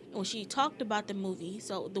interview when she talked about the movie.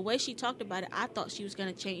 So the way she talked about it, I thought she was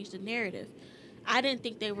going to change the narrative. I didn't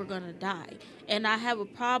think they were going to die. And I have a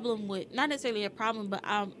problem with, not necessarily a problem, but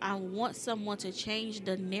I want someone to change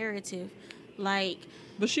the narrative. Like,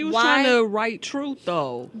 But she was why- trying to write truth,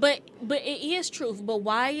 though. But it is truth. But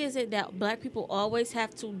why is it that black people always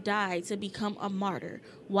have to die to become a martyr?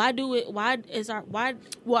 Why do it? Why is our why?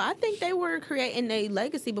 Well, I think they were creating a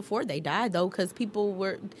legacy before they died, though, because people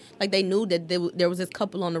were, like, they knew that there was this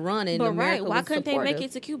couple on the run, and But America right, why was couldn't they make supportive.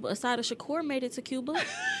 it to Cuba? Asada Shakur made it to Cuba.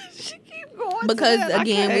 She keep going. Because, to that. I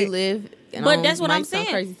again, we can't. live And But I that's what might I'm sound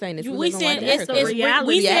saying. Crazy saying this. We live in saying white it's the America. reality.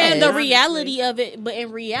 we saying Yes. the reality of it, but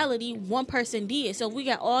in reality, one person did. So we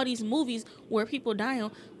got all these movies where people dying.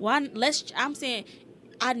 I'm saying,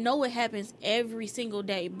 I know it happens every single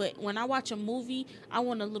day, but when I watch a movie, I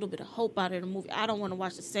want a little bit of hope out of the movie. I don't want to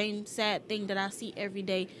watch the same sad thing that I see every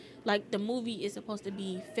day. Like, the movie is supposed to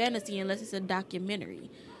be fantasy unless it's a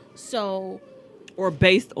documentary. So Or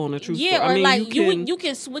based on a true story. yeah, or I mean, like you you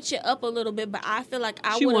can switch it up a little bit, but I feel like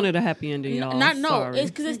she would've- wanted a happy ending, y'all. No, Sorry.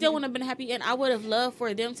 it's because it still wouldn't have been happy, and I would have loved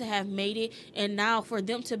for them to have made it, and now for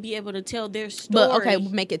them to be able to tell their story. But okay,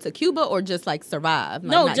 make it to Cuba or just like survive?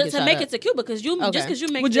 Like, no, not just get to shot make up? it to Cuba, because you Okay. just because you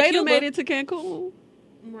make Well, it to Jada Cuba, made it to Cancun.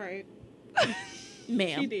 Right.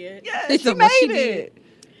 ma'am. She did. Yeah, It's she a- what she made it.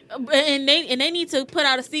 And they need to put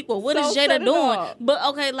out a sequel. What So is set Jada it doing? up. But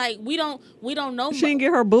okay, like we don't know. She didn't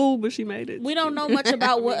get her boo, but she made it. We don't know much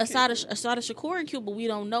about what Asada Shakur in Cuba. We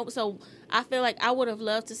don't know. So I feel like I would have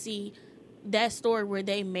loved to see that story where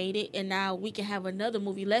they made it, and now we can have another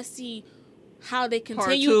movie. Let's see how they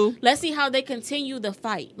continue. two. Let's see how they continue the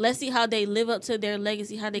fight. Let's see how they live up to their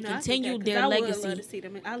legacy. How they continue their I would legacy. love to see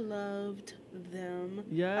them. I loved them.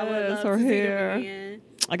 Yes, I would love her to see them hair. again.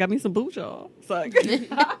 I got me some boo, y'all. So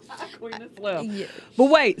Queen as well. Yeah. But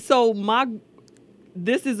wait, so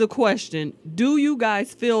this is a question. Do you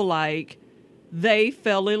guys feel like they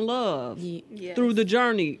fell in love Yes. through the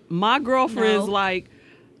journey? My girlfriend's No. like,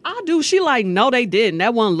 I do. She like, no, they didn't.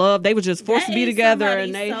 That wasn't love. They were just forced That to be is together, somebody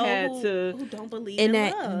and they so had to. who don't believe And in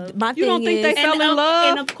that love. my You thing don't think is, they fell in love?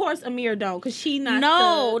 And of course, Amir don't, because she not.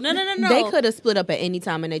 No. they could have split up at any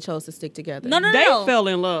time and they chose to stick together. No. They fell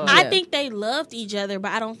in love. I Yeah. think they loved each other, but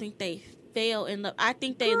I don't think they fell in love. I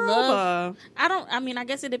think they Girl, love. I mean, I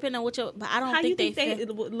guess it depends on what you. But I don't How you think think they.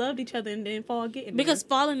 they loved each other and then fall getting Because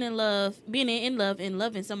falling in love, being in love, and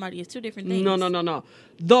loving somebody is two different things. No.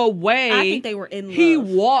 The way I think they were in love. he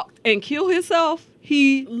walked and killed himself,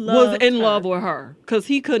 he was Loved in her. love with her because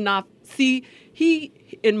he could not see.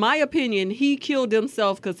 In my opinion, he killed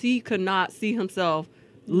himself because he could not see himself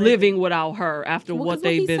living without her after Well, what 'cause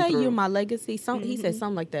they've he been say, through. "You're my legacy." He said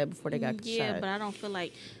something like that before they got Yeah, shot. but I don't feel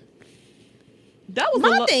like. That was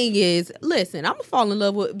My thing is, listen, I'm gonna fall in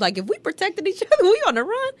love with, like, if we protected each other, we on the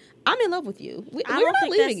run. I'm in love with you. We're not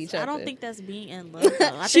leaving each other. I don't think that's being in love.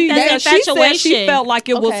 Though. I She, think that's she said infatuation. she felt like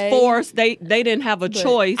it was Okay. forced. They didn't have a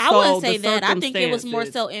choice. I so wouldn't say the that. I think it was more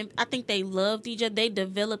circumstances- so. I think they loved each other. They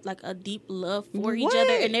developed like a deep love for each What?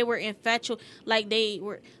 other, and they were infatuated. Like they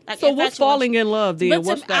were. Like So what's infatuation. falling in love then? But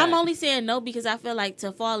What's that? I'm only saying no because I feel like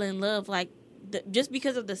to fall in love, like just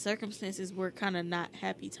because of the circumstances, were kind of not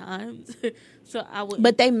happy times. So I would.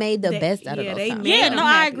 But they made the best out of yeah, those they times. made yeah, them no,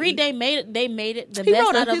 I happy. agree. They made it. They made it the He best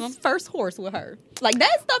rode out of his them. first horse with her. Like,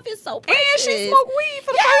 that stuff is so and precious. she smoked weed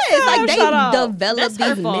for the Yes, first time. like they Shut up. developed That's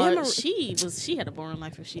her these fault. memories. She had a boring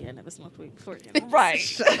life if she had never smoked weed before. Right.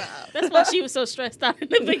 That's why she was so stressed out in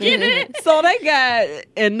the beginning. So they got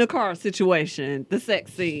in the car situation, the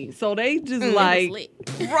sex scene. So they just It was like lit.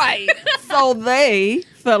 right. So they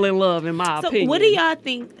fell in love, in my So opinion. what do y'all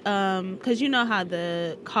think? Because you know how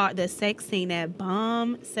the sex scene, that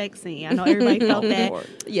bomb sex scene. I know everybody felt that.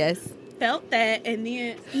 Yes. Felt that, and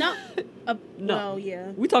then no. No. Well,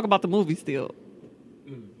 yeah. We talk about the movie still.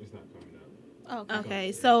 It's not coming up.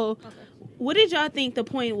 Okay, so what did y'all think the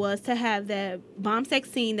point was to have that bomb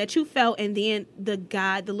sex scene that you felt, and then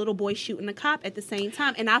the little boy shooting the cop at the same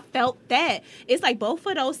time? And I felt that. It's like both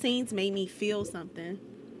of those scenes made me feel something.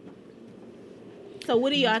 So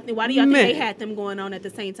what do y'all think? Why do y'all think they Man. had them going on at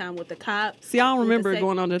the same time with the cops? See, I don't with the remember it sex-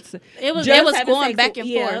 going on that. It was Just it was having going sex back with- and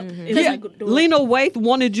yeah. forth. It was Yeah, like Lena Waithe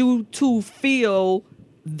wanted you to feel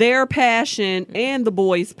their passion and the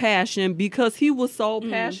boy's passion because he was so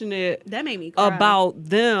passionate that made me cry. about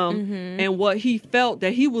them and what he felt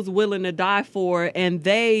that he was willing to die for, and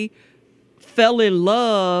they fell in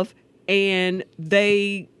love and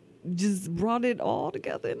they just brought it all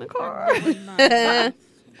together in the car.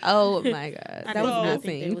 Oh my God. I That was don't a good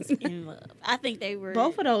think they scene. was in love. I think they were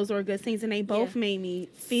Both of those were good scenes, and they both Yeah. made me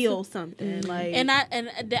feel something. Like, And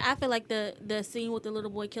I feel like the scene with the little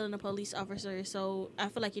boy killing the police officer. So I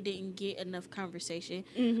feel like it didn't get enough conversation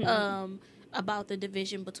about the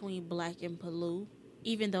division between Black and Blue.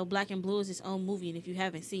 Even though Black and Blue is its own movie, and if you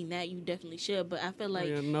haven't seen that, you definitely should. But I feel like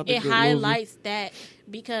Yeah, another it good highlights that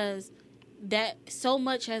because that so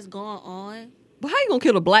much has gone on But how you gonna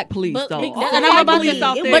kill a black police But, though? and All I'm white about police to,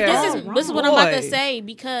 out but there. this is what I'm about to Boy. say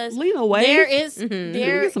because Lena Waithe. there is Can we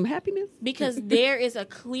there get some happiness. because there is a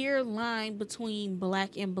clear line between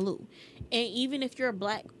black and blue. And even if you're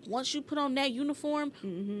black, once you put on that uniform,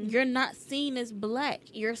 you're not seen as black.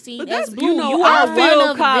 You're seen But as that's- blue. you know, You I are feel one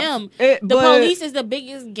of cops- them. it- The but- police is the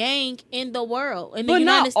biggest gang in the world, in the But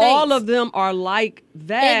United not States. all of them are like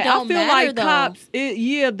that. It don't I feel matter, like though. cops,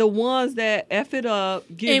 the ones that F it up,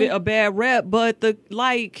 give And- it a bad rep, but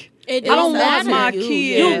It I don't don't want my matter. You-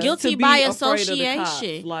 kids You yeah. guilty to be by afraid of the cops.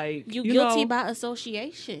 association. Like You you guilty know, by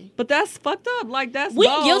association. but that's fucked up. Like that's We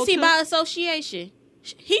bold guilty to- by association.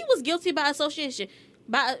 He was guilty by association.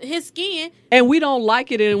 By his skin. and we don't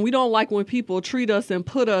like it, and we don't like when people treat us and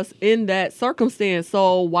put us in that circumstance.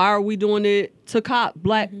 So why are we doing it to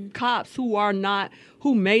black cops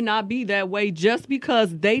who may not be that way just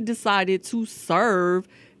because they decided to serve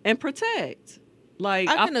and protect? Like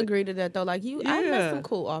I can agree to that though. Like I met Yeah. some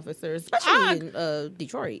cool officers, especially in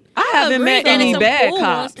Detroit. I haven't agree met that any some bad cool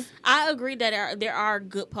cops. ones. I agree that there are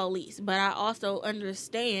good police, but I also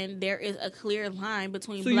understand there is a clear line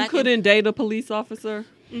between So you black couldn't date a police officer?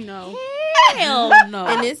 No. and hell no.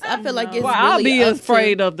 And I feel like it's Well, really I'll be up to-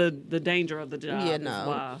 afraid of the danger of the job. Yeah, That's no,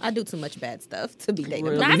 why. I do too much bad stuff to be dating.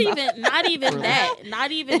 a Really? police not even that.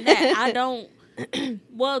 Not even that. I don't.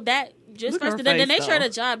 Well, that just Look at first her the face, nature of though.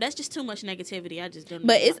 the job. That's just too much negativity. I just don't.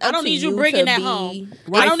 But need it's I up don't to need you you bringing to that be- home.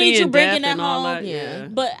 Right, I don't need seeing you bringing death that and all home. that, Yeah.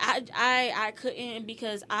 But I couldn't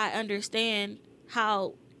because I understand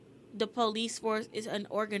how the police force is an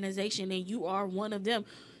organization and you are one of them.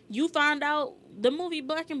 You found out the movie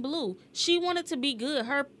Black and Blue. She wanted to be good.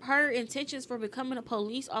 Her intentions for becoming a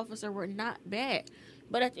police officer were not bad.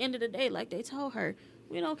 But at the end of the day, like they told her,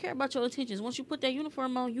 we don't care about your intentions. Once you put that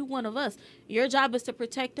uniform on, you one of us. Your job is to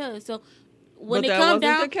protect us. So when But it that come wasn't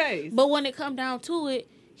down the case. but when it come down to it,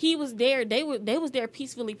 he was there. They was there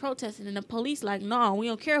peacefully protesting, and the police like, no, we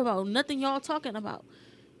don't care about nothing y'all talking about.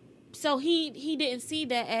 So he didn't see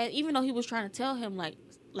that as, even though he was trying to tell him like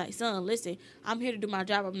son, listen, I'm here to do my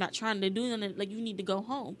job. I'm not trying to do nothing. Like, you need to go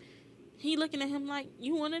home. He looking at him like,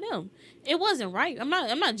 you one of them. It wasn't right. I'm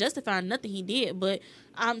not justifying nothing he did, but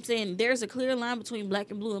I'm saying there's a clear line between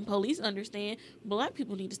black and blue, and police understand. Black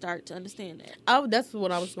people need to start to understand that. That's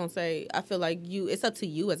what I was gonna say. I feel like it's up to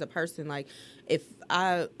you as a person. Like, if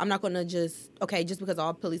I'm not gonna just because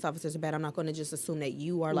all police officers are bad, I'm not gonna just assume that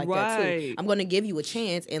you are like that too. Right. I'm gonna give you a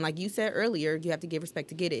chance, and like you said earlier, you have to give respect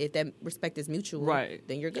to get it. If that respect is mutual, Right.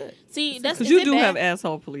 then you're good. See, that's Because is you it do bad? have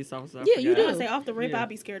asshole police officers. I Yeah, you forgot. I say off the rip, Yeah. I'd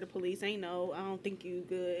be scared of police. Ain't no, I don't think you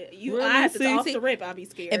good. Really? I have to See- off see- the rip, I'd be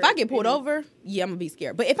scared. If I get pulled Mhm. over, yeah, I'm gonna be scared.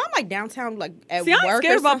 But if I'm like downtown, like at See, I work, ain't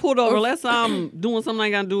scared or about pulled over or- unless I'm doing something I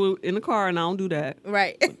gotta do in the car, and I don't do that.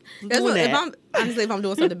 right. That's doing what, if that. I'm honestly, if I'm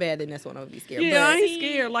doing something bad, then that's when I would be scared. Yeah, I But ain't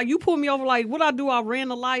scared. Like, you pull me over, like, what I do? I ran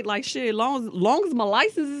the light, like, shit. Long as my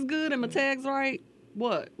license is good and my tag's right,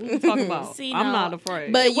 what you talking about? See, I'm no. not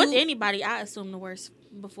afraid. But With you- anybody, I assume the worst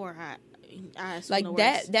before I assume like the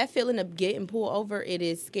that worst. that feeling of getting pulled over, it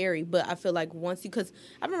is scary. But I feel like once because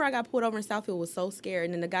I remember I got pulled over in Southfield, was so scared,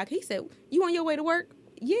 and then the guy, he said, "You on your way to work?"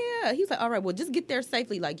 Yeah, he was like, "All right, well, just get there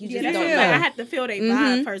safely. Like you Yeah, just that's don't what know." I'm saying. I have to feel their Mhm.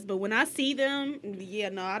 vibe first, but when I see them, yeah,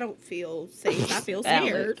 no, I don't feel safe. I feel Alex.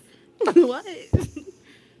 scared. What?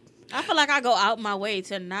 I feel like I go out my way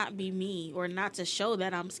to not be me or not to show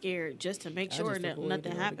that I'm scared, just to make I sure just that avoid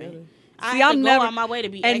nothing it happened. altogether. I See, have I've to never- go out my way to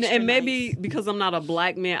be and extra maybe nice. because I'm not a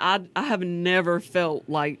black man, I have never felt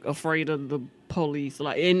like afraid of the police.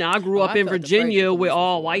 Like, and I grew Oh, up I in felt afraid of Virginia the with police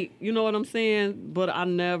all before. white. You know what I'm saying? But I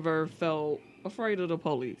never felt afraid of the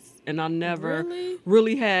police, and I never Really?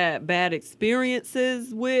 really had bad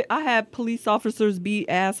experiences with. I had police officers be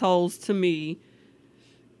assholes to me,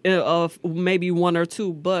 of maybe one or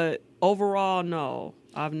two, but overall, no,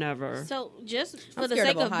 I've never. So just for I'm the scared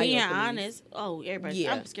sake of of Ohio being police. honest, everybody,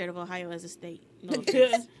 Yeah. I'm scared of Ohio as a state. No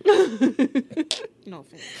offense. No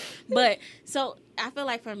offense. But so I feel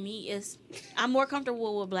like for me, I'm more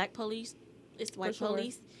comfortable with black police. It's white sure.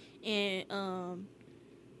 police, and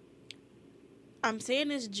I'm saying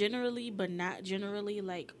this generally, but not generally.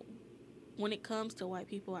 Like, when it comes to white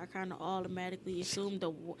people, I kind of automatically assume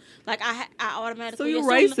I automatically. So you're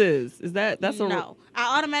assume racist? Is that's a no?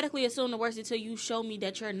 I automatically assume the worst until you show me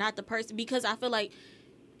that you're not the person, because I feel like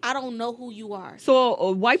I don't know who you are.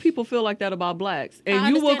 So white people feel like that about blacks, I and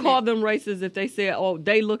you will understand call that. them racist if they say, "Oh,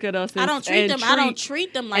 they look at us." And, I don't treat and them. I don't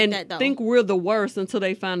treat them like and that though. think we're the worst until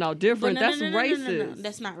they find out But different. no, That's no, no, racist. No.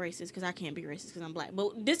 That's not racist, because I can't be racist because I'm black.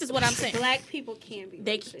 But this is what I'm saying. Black people can be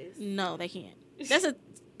They racist. no, they can't. That's a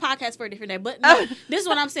podcast for a different day. But no, this is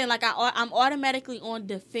what I'm saying. Like I'm automatically on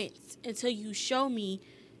defense until you show me,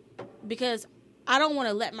 because I don't want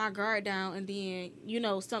to let my guard down, and then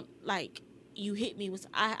some like you hit me with.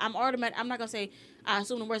 I'm automatic. I'm not gonna say I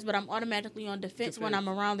assume the worst, but I'm automatically on defense when I'm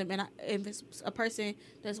around them, and if it's a person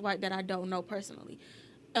that's white that I don't know personally,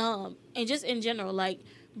 and just in general, like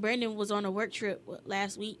Brandon was on a work trip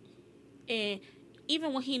last week, and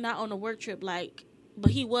even when he not on a work trip, like,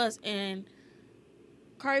 but he was, and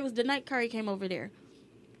Kari was the night Kari came over there.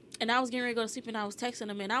 And I was getting ready to go to sleep, and I was texting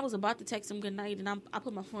him, and I was about to text him good night, and I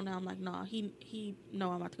put my phone down. I'm like, nah, he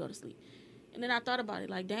know I'm about to go to sleep. And then I thought about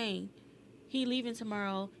it, like, dang, he leaving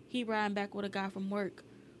tomorrow. He riding back with a guy from work.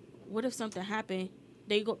 What if something happened?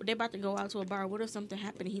 They about to go out to a bar. What if something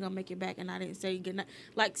happened and he don't make it back, and I didn't say good night?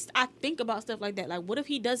 Like, I think about stuff like that. Like, what if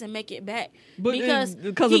he doesn't make it back because of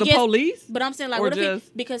the police? But I'm saying, like, what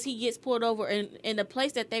if because he gets pulled over in the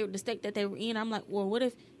place the state that they were in? I'm like, well, what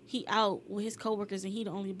if he out with his coworkers and he the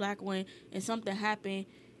only black one, and something happened,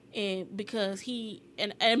 and because he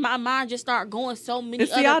and my mind just start going so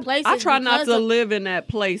many other places. I try not to live in that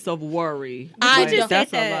place of worry. I Like, just said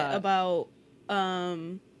that's that a lot. about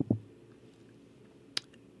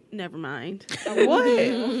never mind.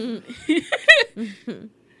 What?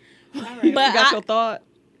 But You got your thought?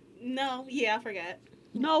 no, yeah, I forgot.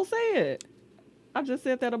 No, say it. I just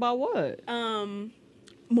said that about what?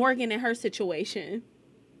 Morgan and her situation.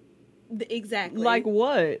 Exactly. Like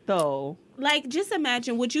what though? Like, just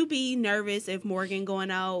imagine, would you be nervous if Morgan going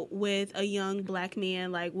out with a young black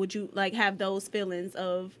man? Like, would you like have those feelings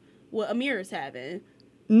of what Amir's having?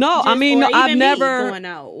 No, I mean, I've never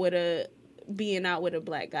going being out with a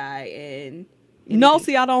black guy and. No,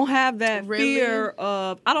 see, I don't have that Really? fear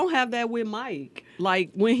of. I don't have that with Mike. Like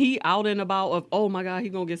when he out and about of, oh my God, he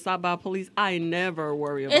gonna get stopped by police. I never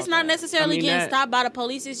worry about. It's not that. necessarily I mean, getting that- stopped by the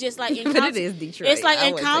police. It's just like But it is Detroit. It's like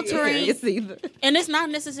I wouldn't take it encountering, serious either. and it's not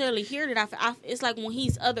necessarily here that I. It's like when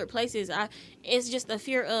he's other places. It's just a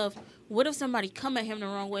fear of what if somebody come at him the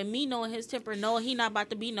wrong way. Me knowing his temper, knowing he not about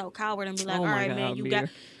to be no coward and be like, Oh all my right, God, man, you Amir. got.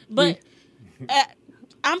 But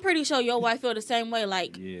I'm pretty sure your wife feel the same way.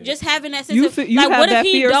 Like just having that sense You of you like, have what that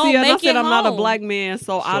if he fear. don't See, and I make said it I'm not a home? black man,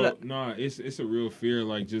 so I. So, no, it's a real fear.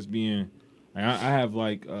 Like just being, like, I have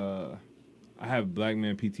like I have black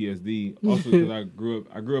man PTSD. Also because I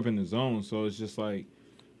grew up in the zone, so it's just like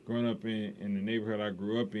growing up in the neighborhood I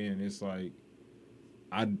grew up in. It's like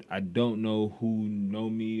I don't know who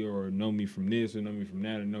know me or know me from this or know me from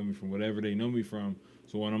that or know me from whatever they know me from.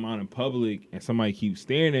 So when I'm out in public and somebody keeps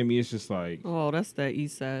staring at me, it's just like, Oh, that's that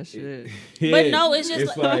East Side shit. yeah, But no, it's just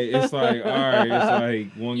it's like all right,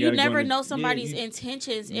 it's like one. You gotta go never in the- know somebody's you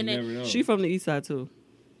intentions in never it. know. She from the East Side too.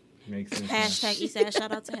 Makes sense. Hashtag Eastside.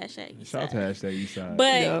 Shout out to hashtag Eastside. Shout out to hashtag Eastside.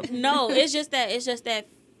 But Yep. no, it's just that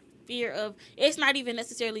fear of. It's not even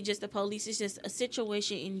necessarily just the police. It's just a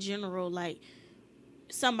situation in general. Like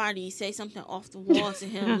somebody say something off the wall to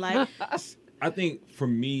him. Like I think for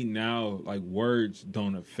me now, like words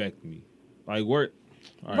don't affect me. Like word,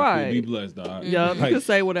 all right, Right. cool, be blessed, dog. Yeah, you Like, can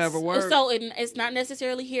say whatever word. so, it's not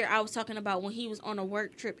necessarily here. I was talking about when he was on a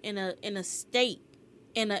work trip in a state,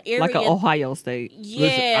 in an area like an Ohio State.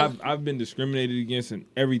 Yeah, listen, I've been discriminated against and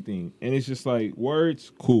everything, and it's just like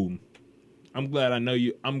words, cool. I'm glad I know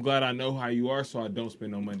you. I'm glad I know how you are, so I don't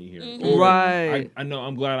spend no money here. Mhm. Or Right. I know.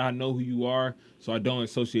 I'm glad I know who you are, so I don't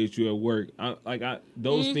associate you at work.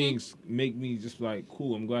 Those Mhm. things make me just like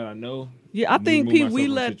cool. I'm glad I know. Yeah, I think remove we myself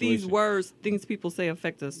from let these situation. words, things people say,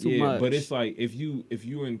 affect us too much. But it's like if you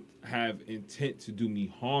have intent to do me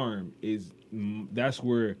harm, that's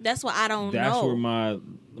where that's what I don't that's know. where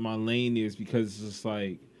my lane is, because it's just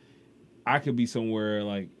like I could be somewhere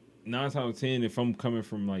like 9 times out of 10 if I'm coming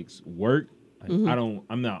from like work, like, Mhm.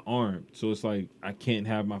 I'm not armed, so it's like I can't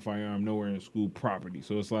have my firearm nowhere in school property.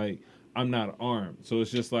 So it's like I'm not armed, so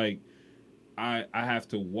it's just like I have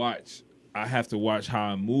to watch. I have to watch how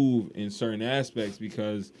I move in certain aspects,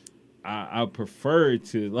 because I prefer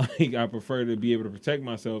to be able to protect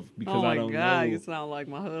myself, because oh my I don't God, know. you sound like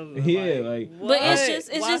my husband. Yeah, like But it's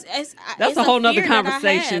what? just That's it's a whole nother fear that I have.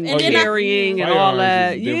 conversation, And then carrying and all Firearms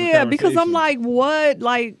that. is a different Yeah, because I'm conversation. like, what?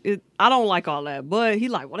 Like, I don't like all that. But he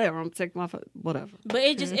like, whatever. I'm taking my whatever. But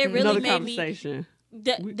it really Another made me conversation.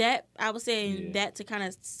 that I was saying that to kind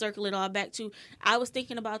of circle it all back to. I was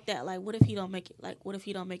thinking about that, like, what if he don't make it? Like, what if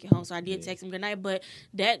he don't make it home? So I did text him good night, but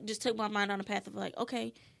that just took my mind on a path of like,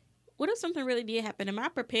 okay, what if something really did happen? Am I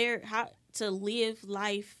prepared how to live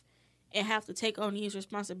life and have to take on these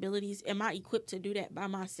responsibilities? Am I equipped to do that by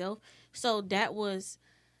myself? So that was,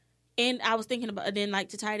 and I was thinking about, then like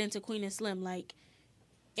to tie it into Queen and Slim, like,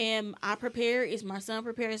 am I prepared? Is my son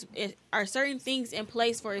prepared? Are certain things in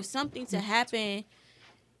place for if something to happen?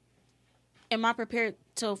 Am I prepared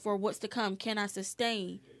for what's to come? Can I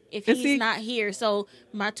sustain? if And he's see- not here. So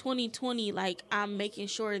my 2020, like, I'm making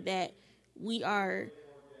sure that we are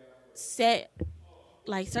set,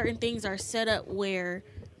 like, certain things are set up where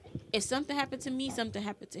if something happened to me, something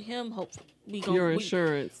happened to him, hopefully Your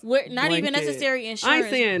insurance. we're not even blanket. necessary I insurance. ain't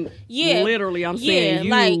saying Yeah. literally. I'm Yeah, saying you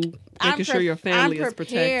like, making sure your family I'm is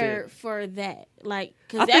protected. prepared for that. Like,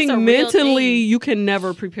 cause I that's think a real mentally thing. you can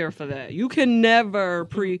never prepare for that. You can never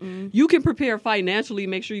you can prepare financially,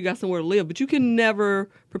 make sure you got somewhere to live, but you can never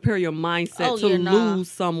prepare your mindset Oh, to yeah, nah. lose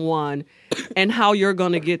someone and how you're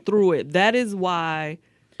going to get through it. That is why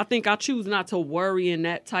I think I choose not to worry in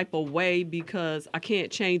that type of way because I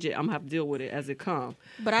can't change it. I'm gonna have to deal with it as it comes.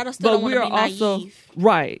 But I still don't want to be naive.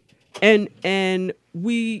 Right. And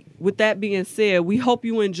we, with that being said, we hope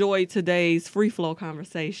you enjoyed today's free flow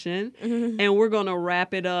conversation, and we're gonna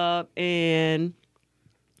wrap it up. And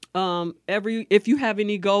if you have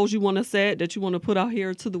any goals you want to set that you want to put out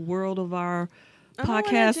here to the world of our I don't wanna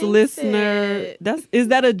podcast jinx listener, it. is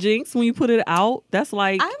that a jinx when you put it out? That's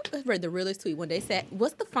like I read the realest tweet one day. Said,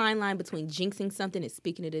 "What's the fine line between jinxing something and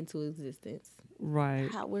speaking it into existence?" right.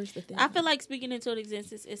 Where's the thing? I feel like speaking into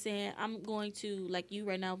existence is saying I'm going to, like you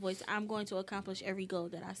right now, voice. I'm going to accomplish every goal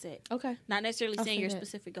that I set. okay, Not necessarily I'll saying say your that.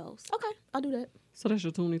 specific goals. okay, I'll do that. So that's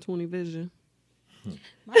your 2020 vision.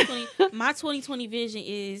 My 2020 vision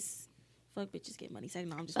is fuck bitches, get money. Second,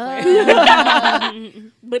 no, I'm just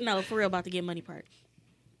playing. But no, for real, about the get money part.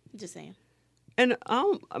 Just saying. And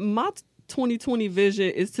my 2020 vision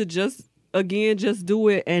is to just do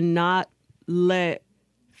it and not let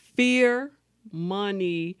fear,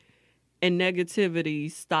 money, and negativity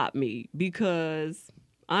stop me, because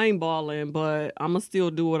I ain't balling, but I'm gonna still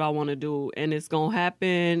do what I want to do, and it's gonna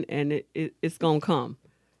happen, and it's gonna come.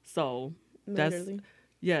 So Literally.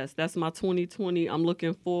 that's my 2020. I'm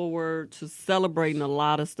looking forward to celebrating a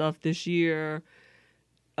lot of stuff this year.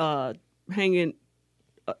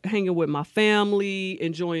 Hanging with my family,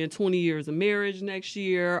 enjoying 20 years of marriage next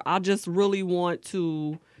year. I just really want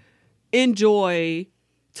to enjoy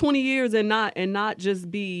 20 years and not just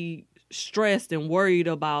be stressed and worried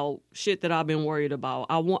about shit that I've been worried about.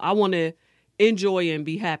 I want to enjoy and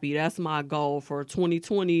be happy. That's my goal for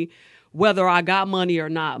 2020. Whether I got money or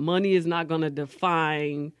not, money is not going to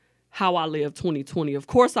define how I live 2020. Of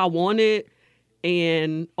course I want it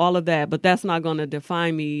and all of that, but that's not going to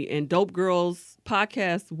define me. And Dope Girls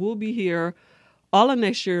podcast will be here all of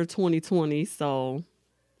next year, 2020. So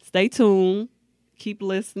stay tuned, keep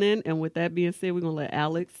listening. And with that being said, we're going to let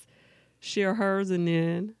Alex share hers, and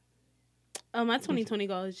then My 2020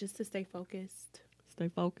 goal is just to stay focused. stay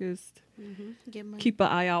focused. Get money. Keep an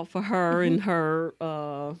eye out for her and her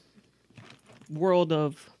world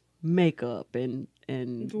of makeup and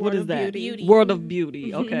what is of that? beauty. World of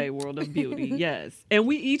beauty. Okay, world of beauty. Yes. And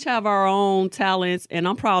we each have our own talents, and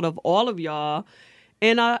I'm proud of all of y'all.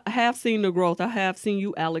 And I have seen the growth. I have seen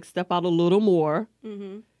you, Alex, step out a little more.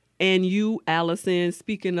 And you, Allison,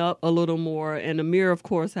 speaking up a little more. And Amir, of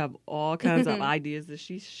course, have all kinds of ideas that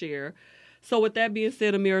she share. So with that being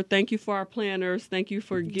said, Amir, thank you for our planners. Thank you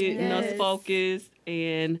for getting us Yes. focused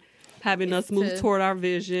and having It's us move to toward our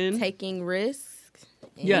vision. Taking risks.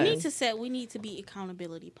 Yes. We need to be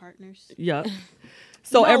accountability partners. Yeah.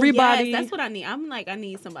 So No, everybody, yes, that's what I need. I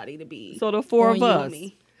need somebody to be. so the four on of you, us. on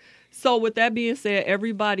me. So with that being said,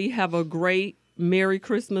 everybody have a great Merry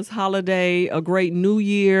Christmas holiday, a great New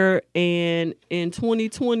Year, and in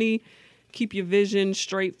 2020, keep your vision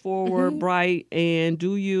straightforward, bright, and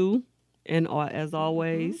do you. And as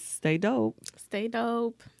always, stay dope. Stay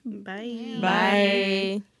dope. Bye. Bye.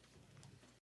 Bye.